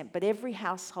 20%. But every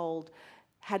household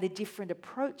had a different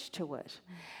approach to it.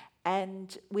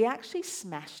 And we actually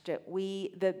smashed it.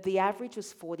 The average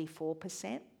was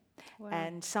 44%. Wow.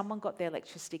 And someone got their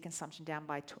electricity consumption down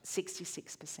by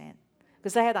 66%.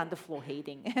 Because they had underfloor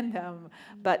heating. And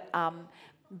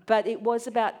but it was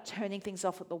about turning things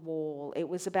off at the wall. It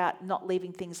was about not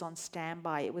leaving things on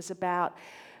standby. It was about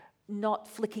not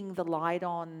flicking the light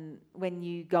on when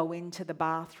you go into the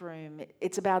bathroom.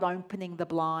 It's about opening the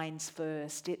blinds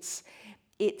first. And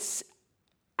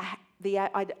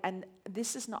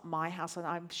this is not my household.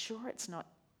 I'm sure it's not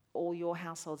all your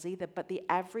households either, but the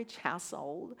average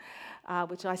household,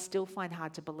 which I still find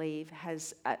hard to believe,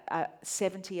 has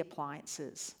 70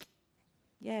 appliances.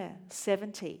 Yeah,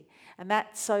 70. And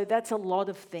that's a lot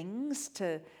of things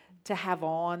to have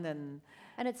on.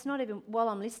 And it's not even, while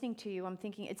I'm listening to you, I'm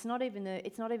thinking it's not even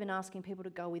asking people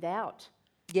to go without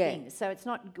things. So it's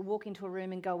not walk into a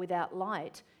room and go without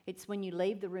light. It's when you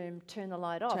leave the room, turn the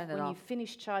light off. When you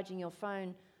finish charging your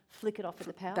phone, flick it off at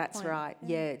the power That's point. right.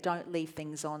 Yeah, don't leave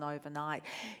things on overnight.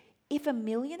 If 1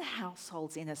 million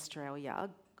households in Australia,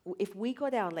 if we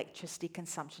got our electricity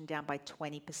consumption down by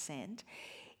 20%,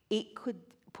 it could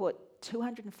put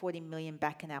 240 million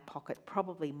back in our pocket,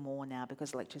 probably more now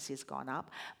because electricity has gone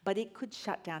up, but it could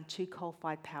shut down 2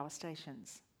 coal-fired power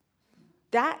stations.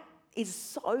 That is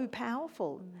so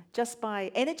powerful, just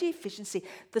by energy efficiency.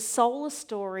 The solar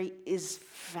story is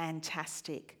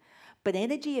fantastic, but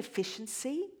energy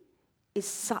efficiency is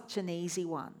such an easy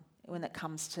one when it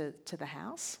comes to the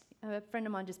house. A friend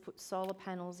of mine just put solar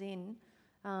panels in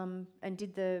and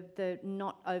did the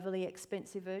not overly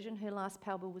expensive version. Her last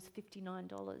power bill was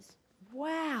 $59.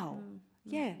 Wow.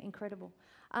 Yeah. Incredible.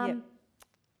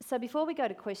 So before we go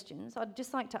to questions, I'd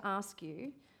just like to ask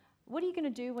you, what are you going to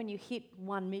do when you hit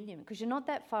 1 million? Because you're not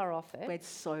that far off it. It's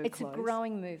so close. It's a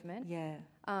growing movement. Yeah.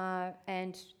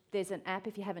 And there's an app.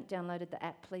 If you haven't downloaded the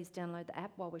app, please download the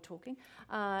app while we're talking.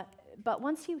 But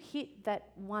once you hit that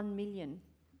 1 million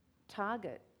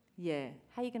target,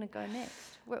 how are you going to go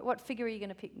next? What figure are you going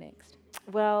to pick next?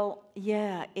 Well,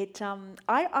 yeah,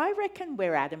 I reckon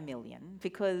we're at 1 million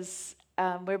because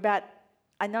we're about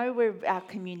I know our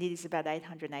community is about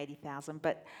 880,000,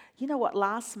 but you know what?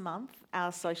 Last month,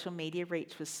 our social media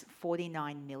reach was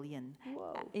 49 million.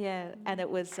 Whoa. Yeah, and it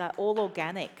was all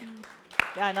organic.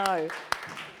 I know.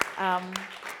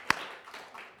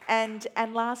 And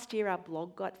last year, our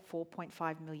blog got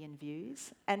 4.5 million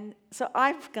views. And so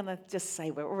I'm going to just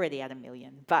say we're already at 1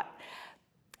 million. But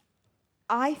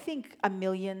I think 1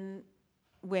 million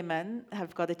women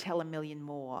have got to tell 1 million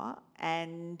more,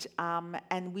 and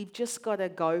we've just got to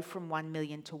go from 1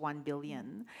 million to 1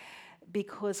 billion,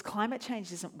 because climate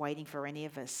change isn't waiting for any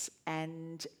of us.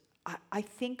 And I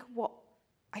think what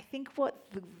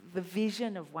the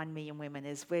vision of 1 million women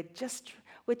is, we're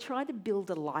trying to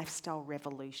build a lifestyle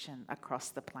revolution across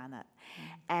the planet,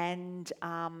 and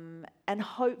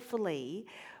hopefully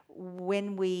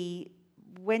when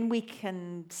we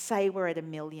can say we're at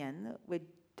 1 million,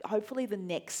 hopefully the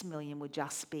next million will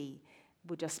just be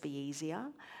easier,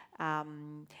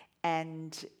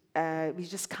 and we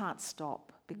just can't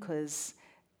stop, because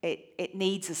it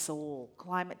needs us all.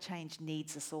 Climate change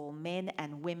needs us all, men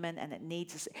and women, and it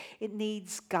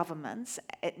needs governments,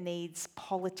 it needs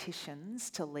politicians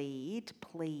to lead,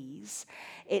 please.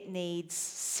 It needs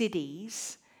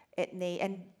cities,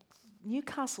 and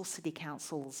Newcastle City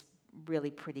Council's really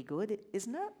pretty good,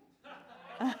 isn't it?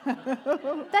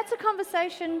 That's a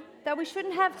conversation that we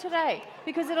shouldn't have today,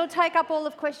 because it'll take up all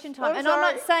of question time. I'm sorry.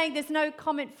 I'm not saying there's no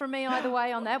comment from me either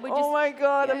way on that. Oh my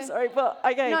God, yeah. I'm sorry, but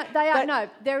okay. No,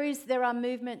 there are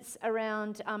movements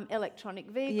around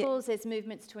electronic vehicles. There's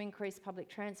movements to increase public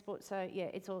transport. So yeah,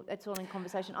 it's all in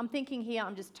conversation. I'm thinking here,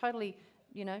 I'm just totally,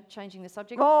 changing the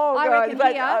subject. Oh I God,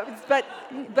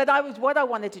 reckon what I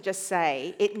wanted to just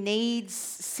say, it needs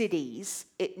cities,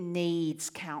 it needs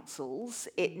councils,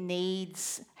 it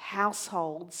needs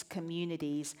households,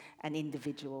 communities, and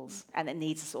individuals, and it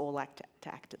needs us all to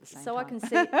act at the same time. So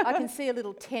I can see a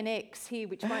little 10x here,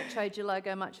 which won't change your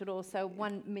logo much at all. So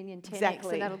 1 million 10x,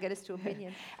 Exactly. and that'll get us to 1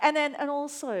 billion. And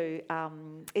also,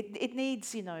 it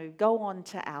needs, go on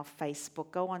to our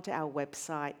Facebook, go on to our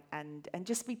website, and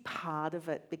just be part of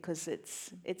it, because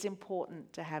it's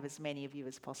important to have as many of you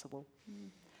as possible.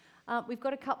 We've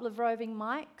got a couple of roving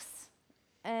mics,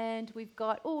 and we've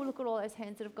got, look at all those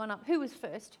hands that have gone up. Who was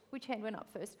first? Which hand went up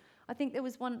first? I think there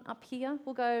was one up here.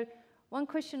 We'll go one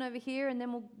question over here, and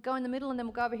then we'll go in the middle, and then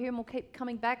we'll go over here, and we'll keep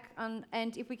coming back. And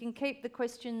if we can keep the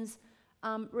questions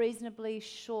reasonably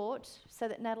short, so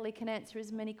that Natalie can answer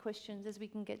as many questions as we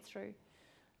can get through.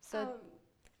 So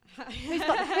who's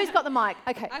got the mic?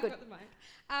 Okay, I've good. got the mic.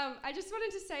 I just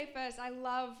wanted to say first, I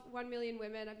love 1 Million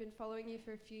Women. I've been following you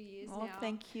for a few years now. Oh,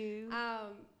 thank you.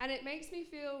 And it makes me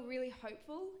feel really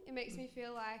hopeful. It makes me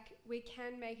feel like we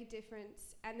can make a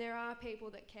difference, and there are people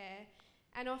that care.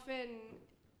 And often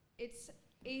it's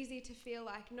easy to feel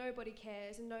like nobody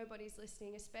cares and nobody's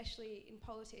listening, especially in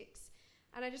politics.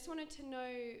 And I just wanted to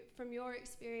know, from your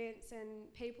experience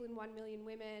and people in 1 Million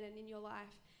Women and in your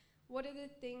life, what are the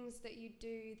things that you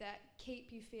do that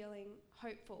keep you feeling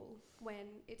hopeful when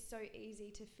it's so easy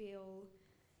to feel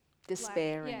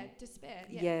despairing? Despair.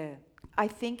 Yeah. I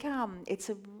think it's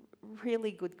a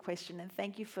really good question, and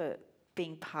thank you for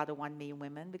being part of 1 Million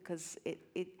Women, because it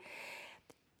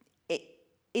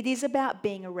is about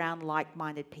being around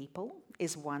like-minded people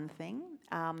is one thing,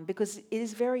 because it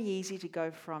is very easy to go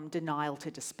from denial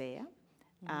to despair,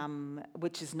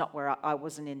 which is not where I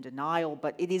wasn't in denial,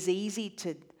 but it is easy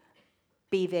to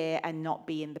be there and not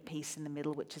be in the piece in the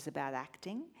middle, which is about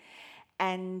acting.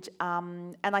 And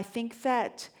I think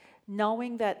that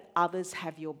knowing that others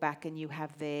have your back and you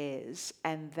have theirs,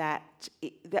 and that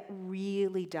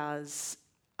really does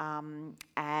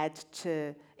add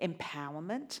to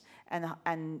empowerment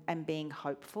and being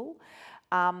hopeful.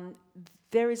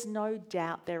 There is no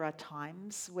doubt there are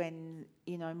times when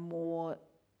more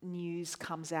news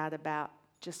comes out about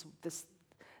just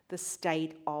the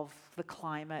state of the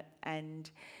climate, and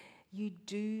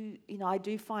I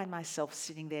do find myself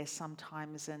sitting there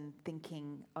sometimes and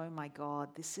thinking, oh my God,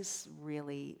 this is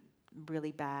really,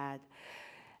 really bad.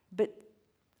 But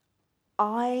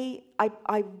I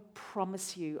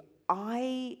promise you,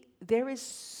 there is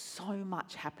so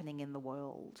much happening in the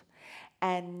world,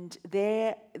 and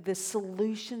the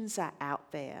solutions are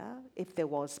out there. If there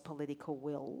was political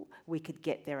will, we could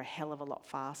get there a hell of a lot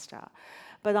faster.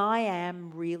 But I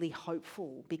am really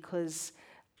hopeful, because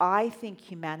I think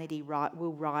humanity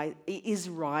is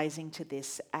rising to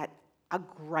this at a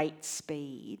great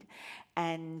speed,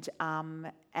 and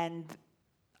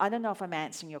I don't know if I'm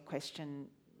answering your question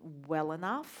well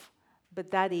enough,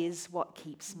 but that is what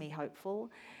keeps me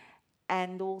hopeful,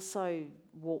 and also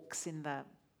walks in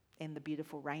the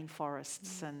beautiful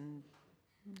rainforests and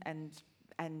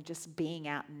and just being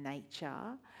out in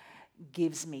nature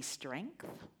gives me strength.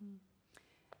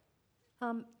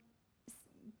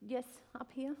 Yes,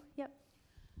 up here. Yep.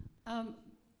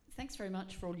 Thanks very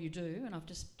much for all you do, and I've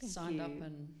just Thank signed you. up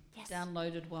and Yes.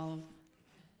 downloaded while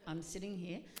I'm sitting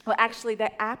here. Well, actually,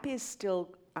 the app is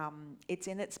still, it's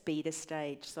in its beta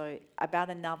stage, so about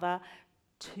another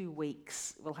 2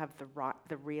 weeks we'll have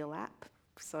the real app.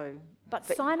 So, But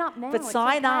sign up now. But it's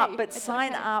sign okay. up, but It's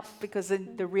sign okay. up because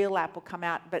the real app will come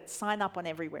out. But sign up on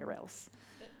everywhere else.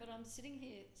 But I'm sitting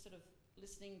here sort of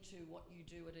listening to what you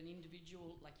do at an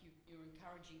individual, like you're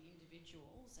encouraging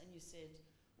individuals, and you said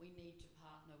we need to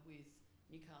partner with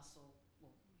Newcastle.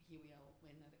 Well, here we are,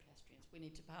 we're Novocastrians. We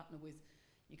need to partner with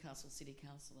Newcastle City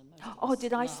Council, and most of us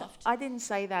Did I? laughed. I didn't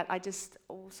say that. I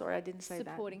didn't say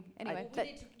Supporting. that. Anyway, Well, but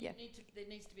there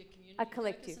needs to be a community A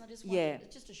collective. focus, and I just Yeah. wondered,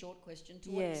 it's just a short question,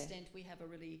 to what extent we have a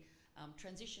really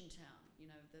transition town, you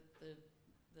know,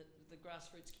 the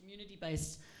grassroots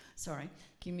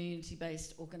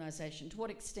community-based organisation. To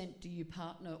what extent do you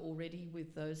partner already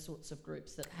with those sorts of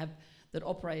groups that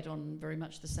operate on very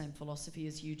much the same philosophy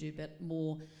as you do, but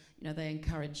more, you know, they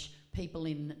encourage people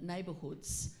in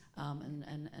neighbourhoods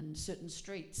and certain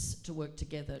streets to work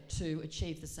together to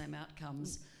achieve the same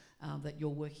outcomes that you're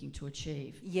working to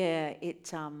achieve? Yeah,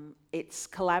 it's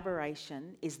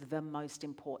collaboration is the most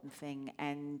important thing,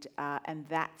 and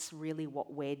that's really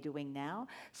what we're doing now.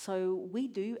 So we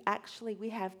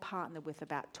have partnered with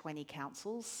about 20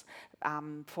 councils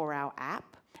for our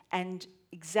app, and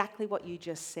exactly what you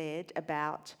just said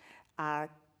about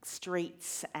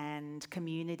streets and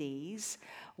communities.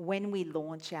 When we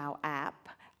launch our app,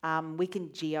 we can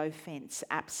geofence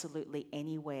absolutely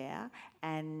anywhere,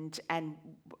 and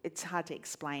it's hard to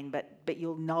explain, but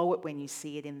you'll know it when you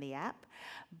see it in the app.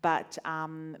 But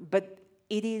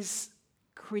it is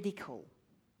critical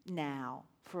now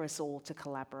for us all to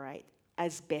collaborate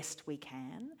as best we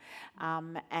can,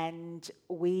 and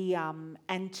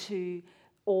to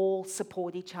all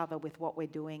support each other with what we're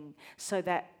doing, so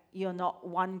that you're not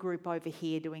one group over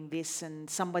here doing this and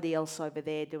somebody else over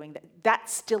there doing that.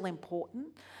 That's still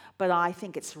important, but I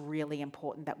think it's really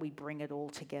important that we bring it all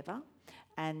together,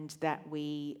 and that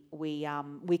we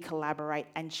collaborate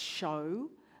and show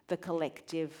the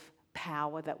collective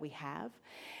power that we have.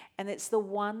 And it's the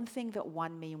one thing that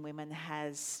 1 Million Women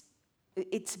has.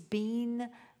 It's been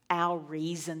our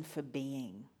reason for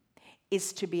being,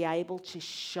 is to be able to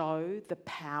show the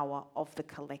power of the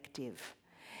collective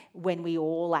when we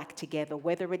all act together,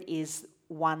 whether it is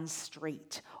one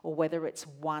street or whether it's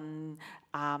one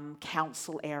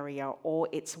council area or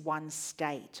it's one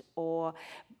state or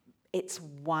it's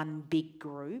one big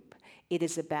group. It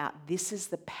is about, this is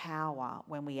the power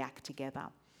when we act together.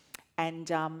 And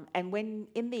when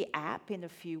in the app in a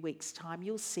few weeks' time,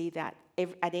 you'll see that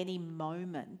at any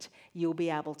moment, you'll be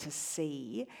able to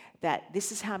see that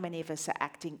this is how many of us are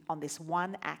acting on this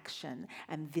one action,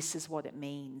 and this is what it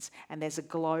means. And there's a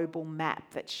global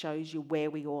map that shows you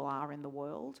where we all are in the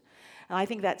world. And I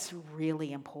think that's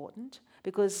really important,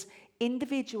 because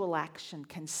individual action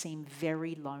can seem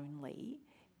very lonely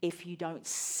if you don't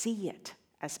see it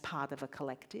as part of a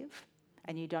collective.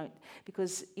 And you don't,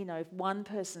 because, you know, if one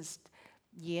person's,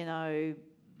 you know,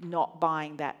 not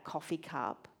buying that coffee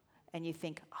cup and you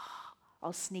think,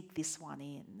 I'll sneak this one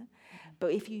in. Mm-hmm.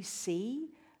 But if you see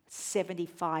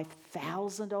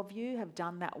 75,000 of you have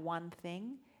done that one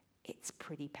thing, it's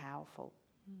pretty powerful.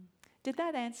 Mm. Did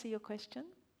that answer your question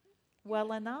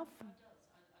well enough? It does.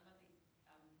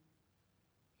 And I think,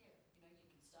 you know, you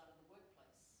can start at the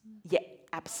workplace. Yeah,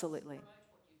 absolutely. Promote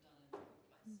what you've done in the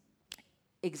workplace.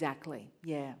 Exactly,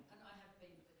 yeah. And I have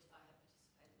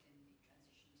participated in the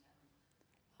transition town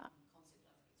concept. I think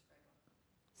it's a great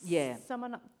one. Yeah.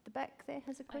 Someone up the back there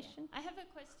has a question. I have a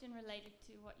question related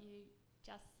to what you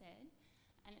just said,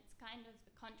 and it's kind of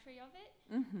the contrary of it.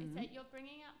 Mm-hmm. It's that you're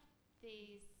bringing up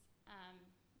these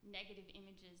negative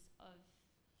images of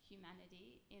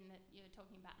humanity, in that you're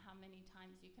talking about how many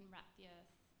times you can wrap the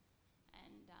earth,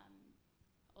 and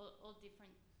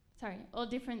all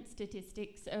different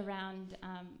statistics around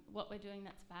what we're doing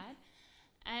that's bad.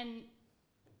 And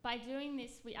by doing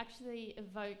this, we actually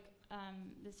evoke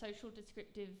the social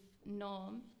descriptive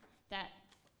norm that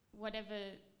whatever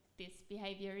this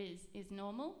behaviour is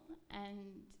normal,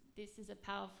 and this is a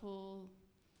powerful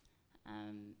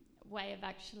way of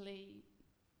actually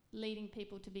leading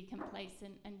people to be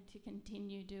complacent and to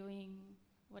continue doing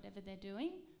whatever they're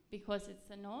doing because it's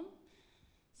the norm.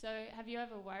 So have you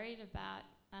ever worried about,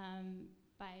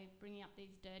 by bringing up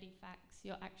these dirty facts,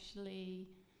 you're actually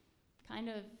kind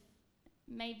of,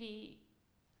 maybe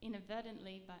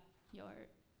inadvertently, but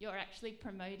you're you're actually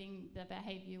promoting the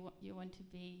behaviour you want to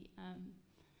be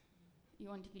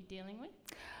dealing with?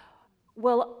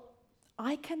 Well,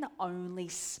 I can only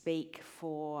speak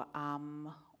for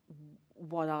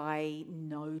what I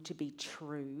know to be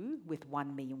true with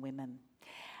 1 million women.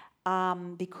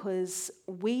 Because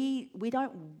we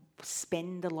don't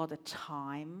spend a lot of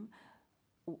time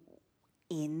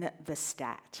in the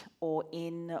stat or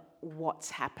in what's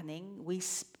happening.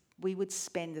 We would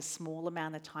spend a small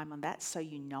amount of time on that so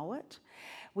you know it.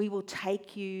 We will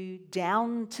take you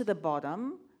down to the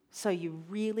bottom so you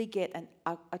really get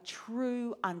a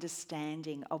true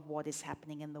understanding of what is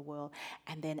happening in the world.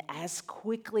 And then as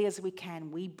quickly as we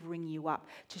can, we bring you up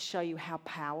to show you how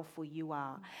powerful you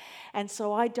are. And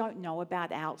so I don't know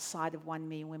about outside of 1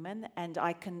 million women, and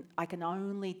I can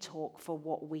only talk for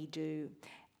what we do.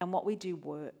 And what we do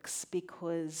works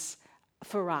because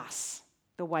for us,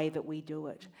 the way that we do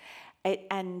it.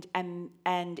 And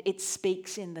it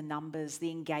speaks in the numbers, the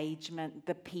engagement,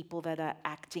 the people that are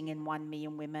acting in 1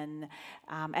 million women,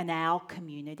 and our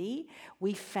community.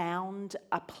 We found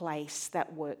a place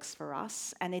that works for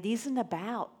us, and it isn't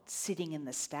about sitting in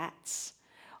the stats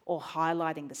or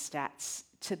highlighting the stats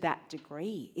to that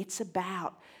degree. It's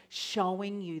about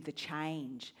showing you the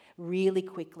change really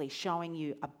quickly, showing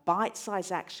you a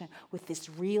bite-sized action with this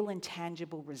real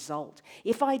intangible result.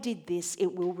 If I did this,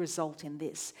 it will result in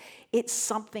this. It's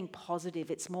something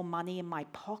positive. It's more money in my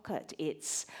pocket.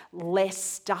 It's less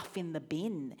stuff in the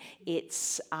bin.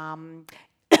 It's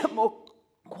more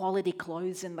quality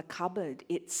clothes in the cupboard.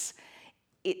 It's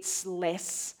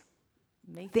less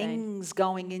Methane. things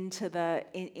going into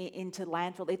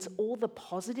landfill. It's all the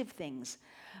positive things.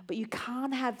 But you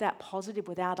can't have that positive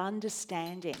without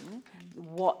understanding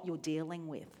what you're dealing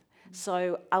with.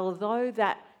 So although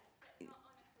that... But not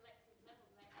on a collective level,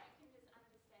 like you can just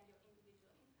understand your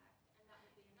individual impact and that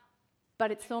will be enough.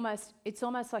 But it's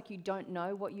almost like you don't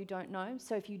know what you don't know.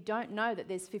 So if you don't know that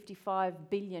there's 55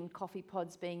 billion coffee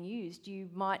pods being used, you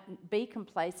might be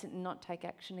complacent and not take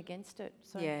action against it.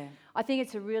 So Yeah. I think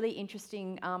it's a really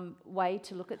interesting way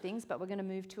to look at things, but we're going to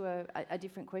move to a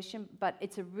different question. But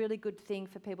it's a really good thing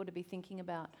for people to be thinking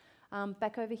about.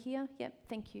 Back over here. Yep,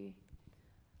 thank you.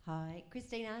 Hi,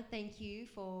 Christina, thank you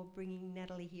for bringing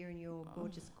Natalie here and your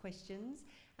gorgeous questions.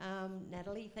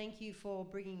 Natalie, thank you for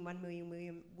bringing 1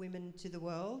 million women to the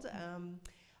world.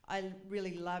 I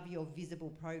really love your visible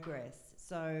progress.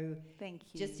 So Thank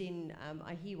you. just in,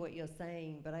 I hear what you're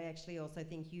saying, but I actually also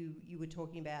think you were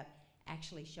talking about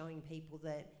actually showing people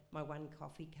that my 1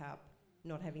 coffee cup,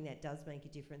 not having that does make a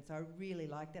difference. So I really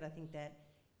like that. I think that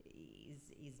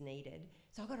is needed.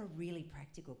 So I've got a really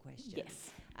practical question.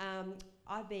 Yes.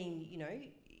 I've been,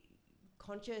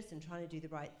 conscious and trying to do the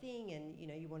right thing, and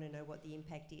you want to know what the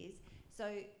impact is.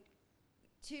 So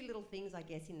 2 little things, I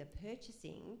guess, in the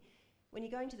purchasing. When you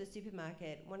go into the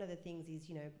supermarket, one of the things is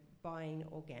buying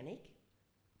organic.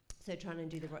 So trying to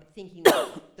do thinking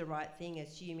the right thing,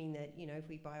 assuming that if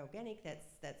we buy organic, that's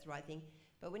the right thing.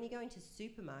 But when you go into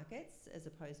supermarkets, as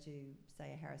opposed to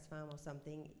say a Harris Farm or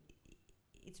something,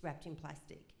 it's wrapped in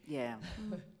plastic. Yeah.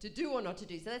 To do or not to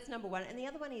do. So that's number one. And the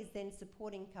other one is then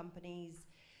supporting companies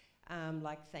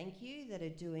like Thank You that are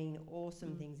doing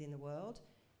awesome things in the world.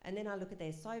 And then I look at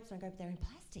their soaps and I go, but they're in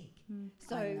plastic.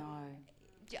 So I know.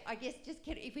 I guess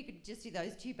if we could just do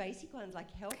those 2 basic ones, like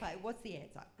what's the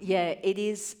answer? Yeah, it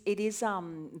is.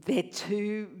 They're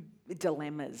 2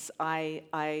 dilemmas.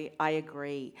 I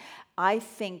agree. I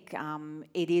think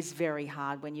it is very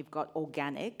hard when you've got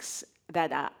organics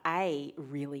that are A,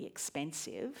 really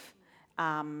expensive,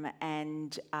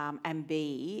 and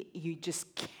B, you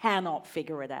just cannot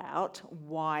figure it out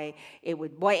why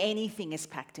anything is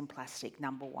packed in plastic,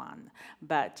 number one.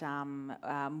 But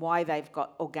why they've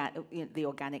got the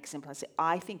organics in plastic,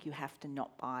 I think you have to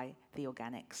not buy the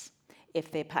organics.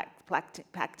 If they're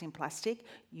packed in plastic,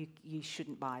 you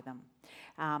shouldn't buy them,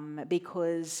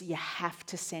 because you have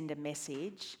to send a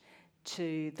message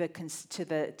to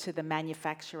the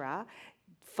manufacturer.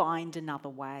 Find another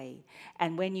way.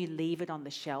 And when you leave it on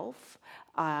the shelf,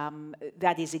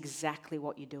 that is exactly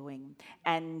what you're doing.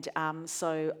 And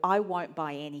so I won't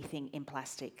buy anything in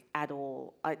plastic at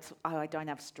all. I don't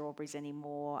have strawberries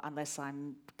anymore unless I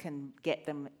can get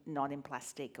them not in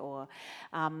plastic.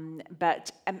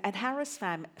 But Harris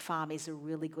Farm is a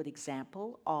really good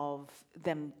example of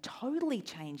them totally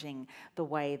changing the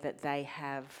way that they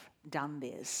have done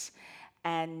this.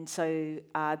 And so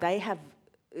they have,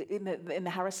 in the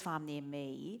Harris Farm near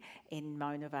me in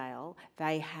Mona Vale,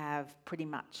 they have pretty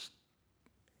much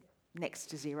next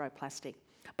to zero plastic.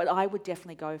 But I would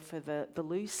definitely go for the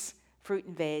loose fruit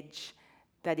and veg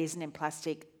that isn't in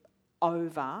plastic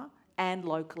over and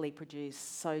locally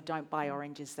produced. So don't buy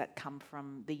oranges that come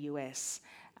from the US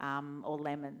or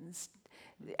lemons,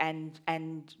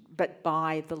 but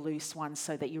buy the loose ones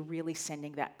so that you're really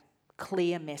sending that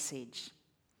clear message.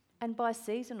 And buy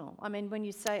seasonal. I mean, when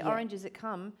you say Yeah. oranges that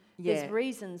come, Yeah. there's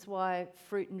reasons why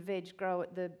fruit and veg grow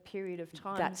at the period of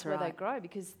time That's where they right. grow,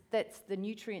 because that's the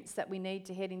nutrients that we need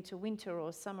to head into winter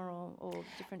or summer or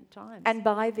different times. And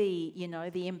buy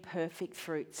the imperfect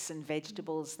fruits and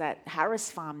vegetables that Harris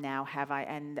Farm now have,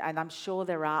 and I'm sure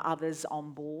there are others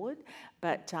on board,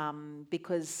 but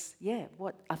because,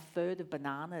 what, a third of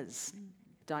bananas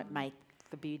don't make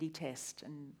the beauty test.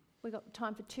 And We've got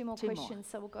time for two more questions,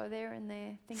 so we'll go there and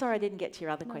there. sorry I didn't get to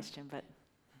your other question, but...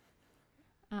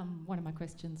 One of my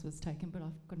questions was taken, but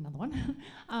I've got another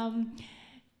one.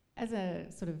 As a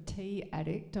sort of tea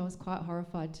addict, I was quite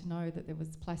horrified to know that there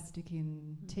was plastic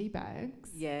in tea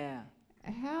bags. Yeah.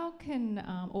 How can,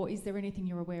 or is there anything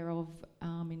you're aware of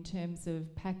in terms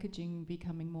of packaging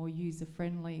becoming more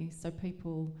user-friendly so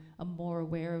people are more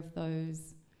aware of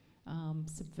those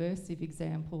subversive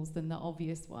examples than the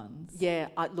obvious ones? Yeah,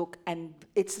 look, and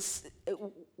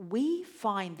we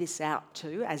find this out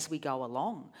too as we go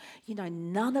along.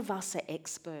 None of us are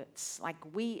experts. Like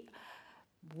we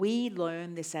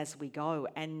learn this as we go,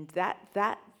 and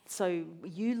so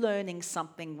you learning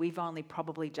something, we've only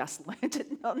probably just learned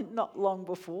it not long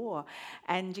before,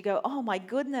 and you go, oh my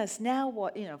goodness, now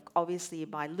what? Obviously you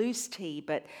buy loose tea,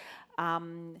 but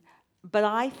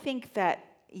I think that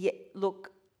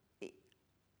look.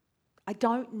 I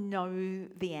don't know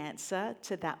the answer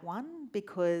to that one,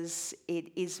 because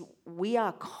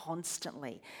we're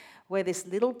this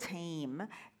little team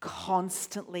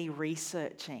constantly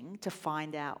researching to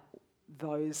find out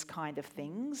those kind of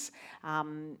things.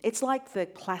 It's like the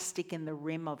plastic in the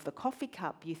rim of the coffee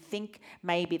cup. You think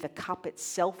maybe the cup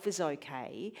itself is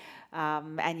okay,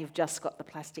 and you've just got the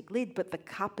plastic lid, but the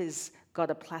cup has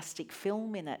got a plastic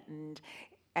film in it,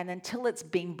 and until it's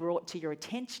being brought to your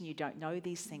attention, you don't know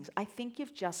these things. I think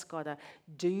you've just got to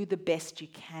do the best you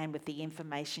can with the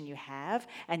information you have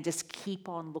and just keep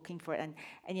on looking for it.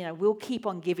 And we'll keep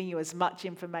on giving you as much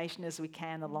information as we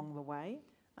can along the way.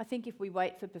 I think if we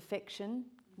wait for perfection,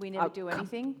 we never do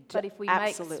anything. But if we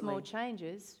make small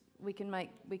changes, we can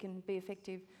be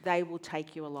effective. They will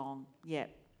take you along, yeah.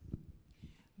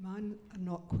 Mine are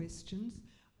not questions.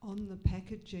 On the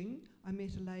packaging, I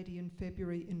met a lady in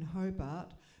February in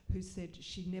Hobart who said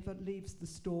she never leaves the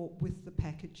store with the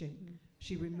packaging.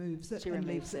 She removes it and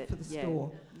leaves it for the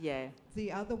store. Yeah. The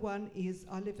other one is,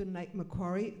 I live in Lake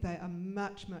Macquarie. They are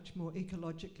much, much more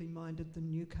ecologically minded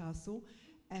than Newcastle.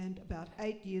 And about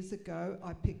 8 years ago,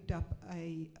 I picked up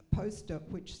a poster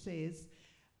which says,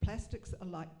 plastics are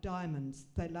like diamonds.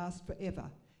 They last forever.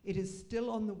 It is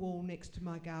still on the wall next to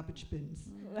my garbage bins.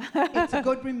 It's a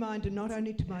good reminder, not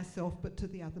only to myself, but to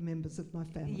the other members of my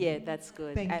family. Yeah, that's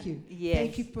good. Thank you. Yes.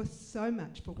 Thank you so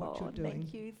much for what you're doing.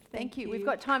 Thank you. Thank you. We've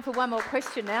got time for one more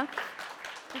question now.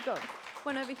 We've got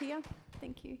one over here.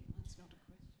 Thank you. It's not a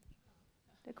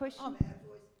question. The question?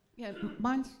 Yeah,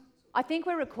 mine's... I think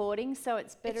we're recording, so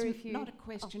it's better if you... It's not a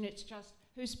question, it's just,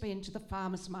 who's been to the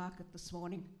farmers market this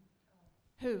morning?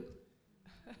 Who?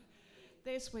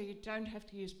 There's where you don't have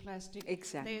to use plastic.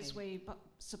 Exactly. There's where you're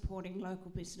supporting local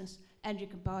business, and you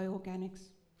can buy organics.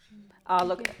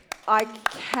 Look, I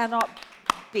cannot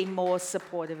be more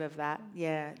supportive of that.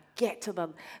 Yeah, get to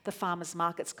the farmers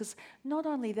markets, because not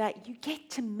only that, you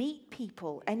get to meet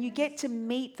people and you get to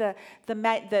meet the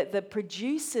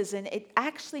producers, and it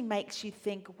actually makes you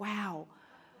think, wow.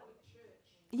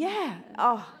 Yeah.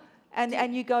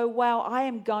 And you go, wow, I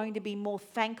am going to be more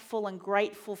thankful and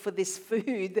grateful for this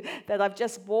food that I've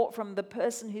just bought from the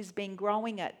person who's been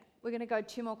growing it. We're going to go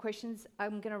 2 more questions.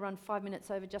 I'm going to run 5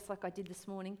 minutes over, just like I did this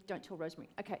morning. Don't tell Rosemary.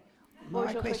 Okay.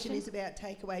 My question is about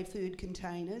takeaway food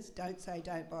containers. Don't say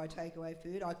don't buy takeaway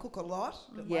food. I cook a lot,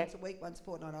 but once a week, once a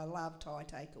fortnight. I love Thai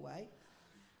takeaway.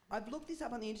 I've looked this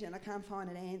up on the internet. I can't find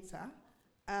an answer.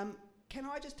 Can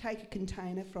I just take a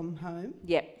container from home?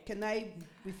 Yep. Can they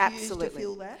refuse to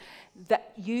fill that?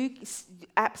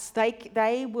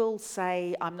 They will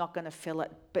say, I'm not going to fill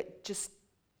it, but just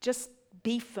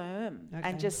be firm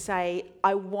and just say,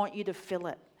 I want you to fill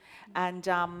it. And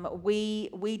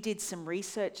we did some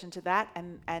research into that,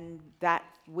 and that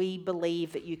we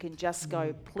believe that you can just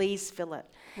go, please fill it.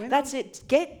 That's it.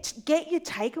 Get your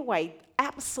takeaway.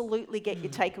 Absolutely get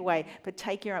your takeaway, but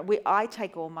take your own. I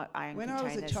take all my own When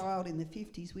containers. I was a child in the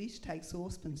 50s, we used to take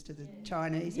saucepans to the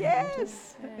Chinese.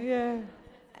 Yes. Yeah.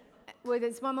 Well,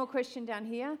 there's one more question down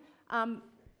here.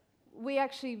 We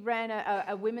actually ran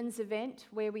a women's event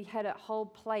where we had a whole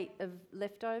plate of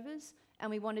leftovers,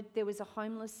 and there was a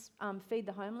homeless, Feed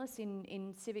the Homeless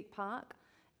in Civic Park,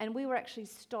 and we were actually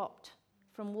stopped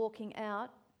from walking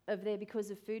out of there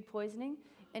because of food poisoning.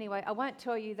 Anyway, I won't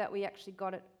tell you that we actually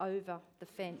got it over the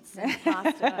fence and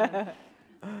passed it over.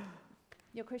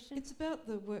 Your question? It's about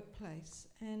the workplace,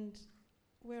 and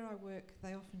where I work,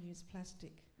 they often use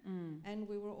plastic. And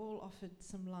we were all offered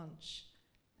some lunch,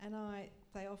 and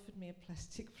they offered me a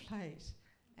plastic plate,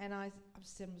 and I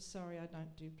said, I'm sorry, I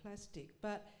don't do plastic.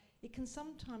 But it can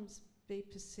sometimes be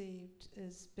perceived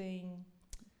as being,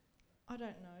 I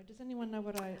don't know, does anyone know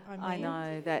what I mean? I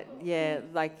know that,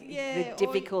 the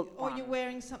difficult or you're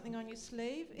wearing something on your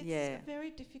sleeve. It's a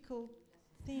very difficult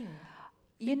thing.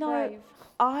 You know,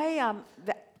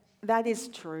 that is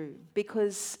true,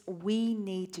 because we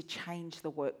need to change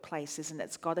the workplaces, and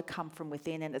it's got to come from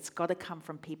within, and it's got to come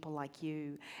from people like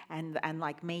you and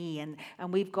like me, and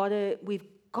we've got to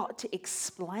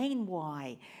explain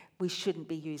why we shouldn't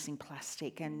be using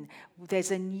plastic, and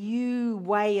there's a new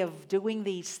way of doing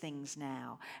these things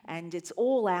now, and it's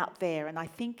all out there, and I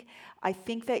think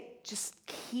that just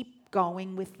keep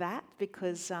going with that,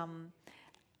 because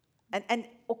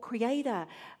or create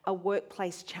a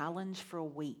workplace challenge for a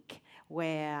week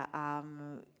where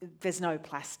there's no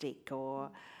plastic, or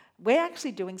we're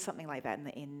actually doing something like that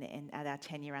at our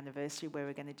 10-year anniversary, where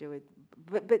we're going to do it.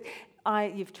 But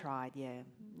you've tried,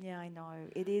 yeah, I know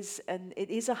it is, and it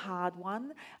is a hard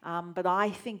one. But I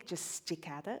think just stick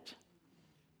at it.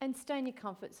 And stay in your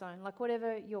comfort zone, like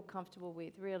whatever you're comfortable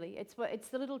with, really. It's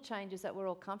the little changes that we're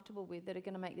all comfortable with that are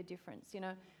going to make the difference. You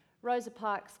know, Rosa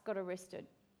Parks got arrested.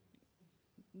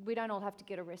 We don't all have to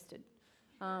get arrested,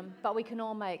 but we can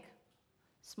all make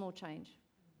small change.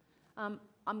 I'm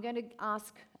going to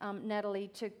ask Natalie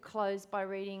to close by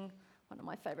reading one of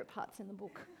my favourite parts in the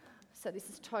book. So this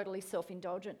is totally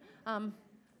self-indulgent. So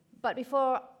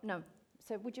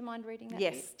would you mind reading that?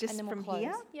 Yes, just and then from we'll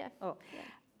here? Yeah. Oh. Yeah.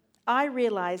 I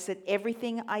realised that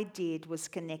everything I did was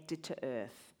connected to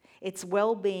Earth. Its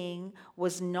well-being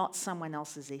was not someone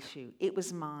else's issue. It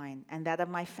was mine and that of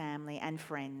my family and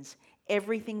friends.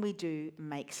 Everything we do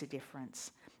makes a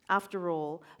difference. After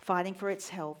all, fighting for its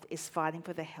health is fighting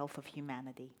for the health of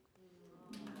humanity.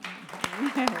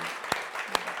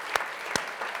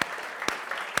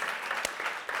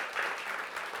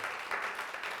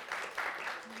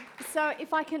 So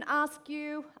if I can ask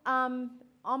you,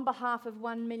 on behalf of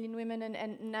 1 million women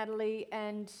and Natalie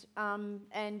and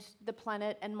the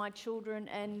planet and my children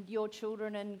and your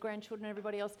children and grandchildren and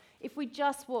everybody else, if we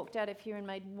just walked out of here and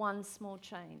made one small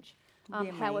change,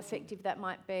 how effective that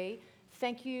might be.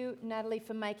 Thank you, Natalie,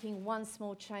 for making one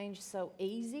small change so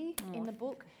easy in the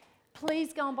book.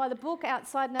 Please go and buy the book.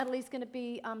 Outside, Natalie's going to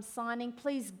be signing.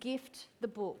 Please gift the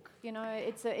book. You know,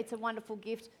 it's a wonderful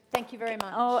gift. Thank you very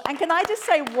much. Oh, and can I just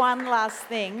say one last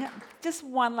thing? Just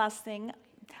one last thing.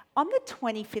 On the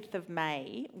 25th of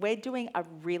May, we're doing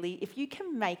if you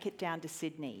can make it down to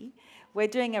Sydney, we're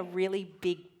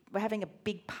having a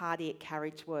big party at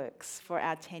Carriage Works for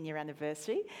our 10-year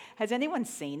anniversary. Has anyone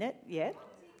seen it yet?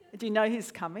 Do you know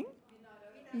who's coming?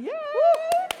 Yeah!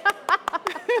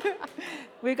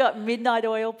 We've got Midnight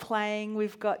Oil playing.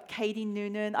 We've got Katie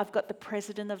Noonan. I've got the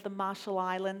President of the Marshall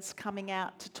Islands coming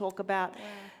out to talk about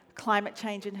climate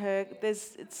change in her.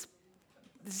 It's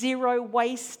zero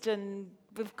waste, and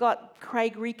we've got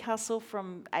Craig Recastle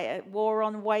from War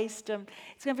on Waste.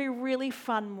 It's going to be a really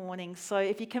fun morning. So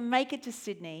if you can make it to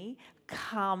Sydney,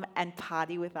 come and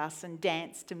party with us and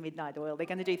dance to Midnight Oil. They're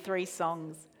going to do 3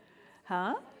 songs.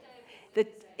 Huh?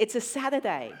 It's a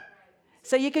Saturday.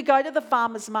 So you could go to the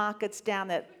farmers markets down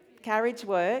at Carriage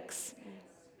Works,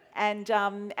 and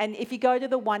if you go to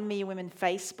the 1 Million Women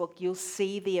Facebook, you'll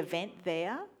see the event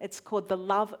there. It's called the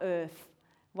Love Earth,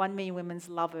 1 Million Women's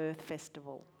Love Earth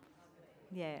Festival.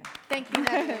 Yeah. Thank you,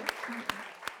 Natalie.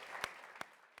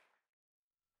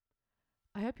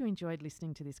 I hope you enjoyed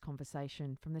listening to this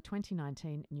conversation from the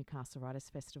 2019 Newcastle Writers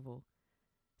Festival.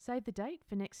 Save the date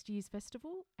for next year's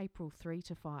festival, April 3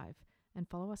 to 5, and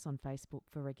follow us on Facebook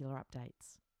for regular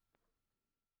updates.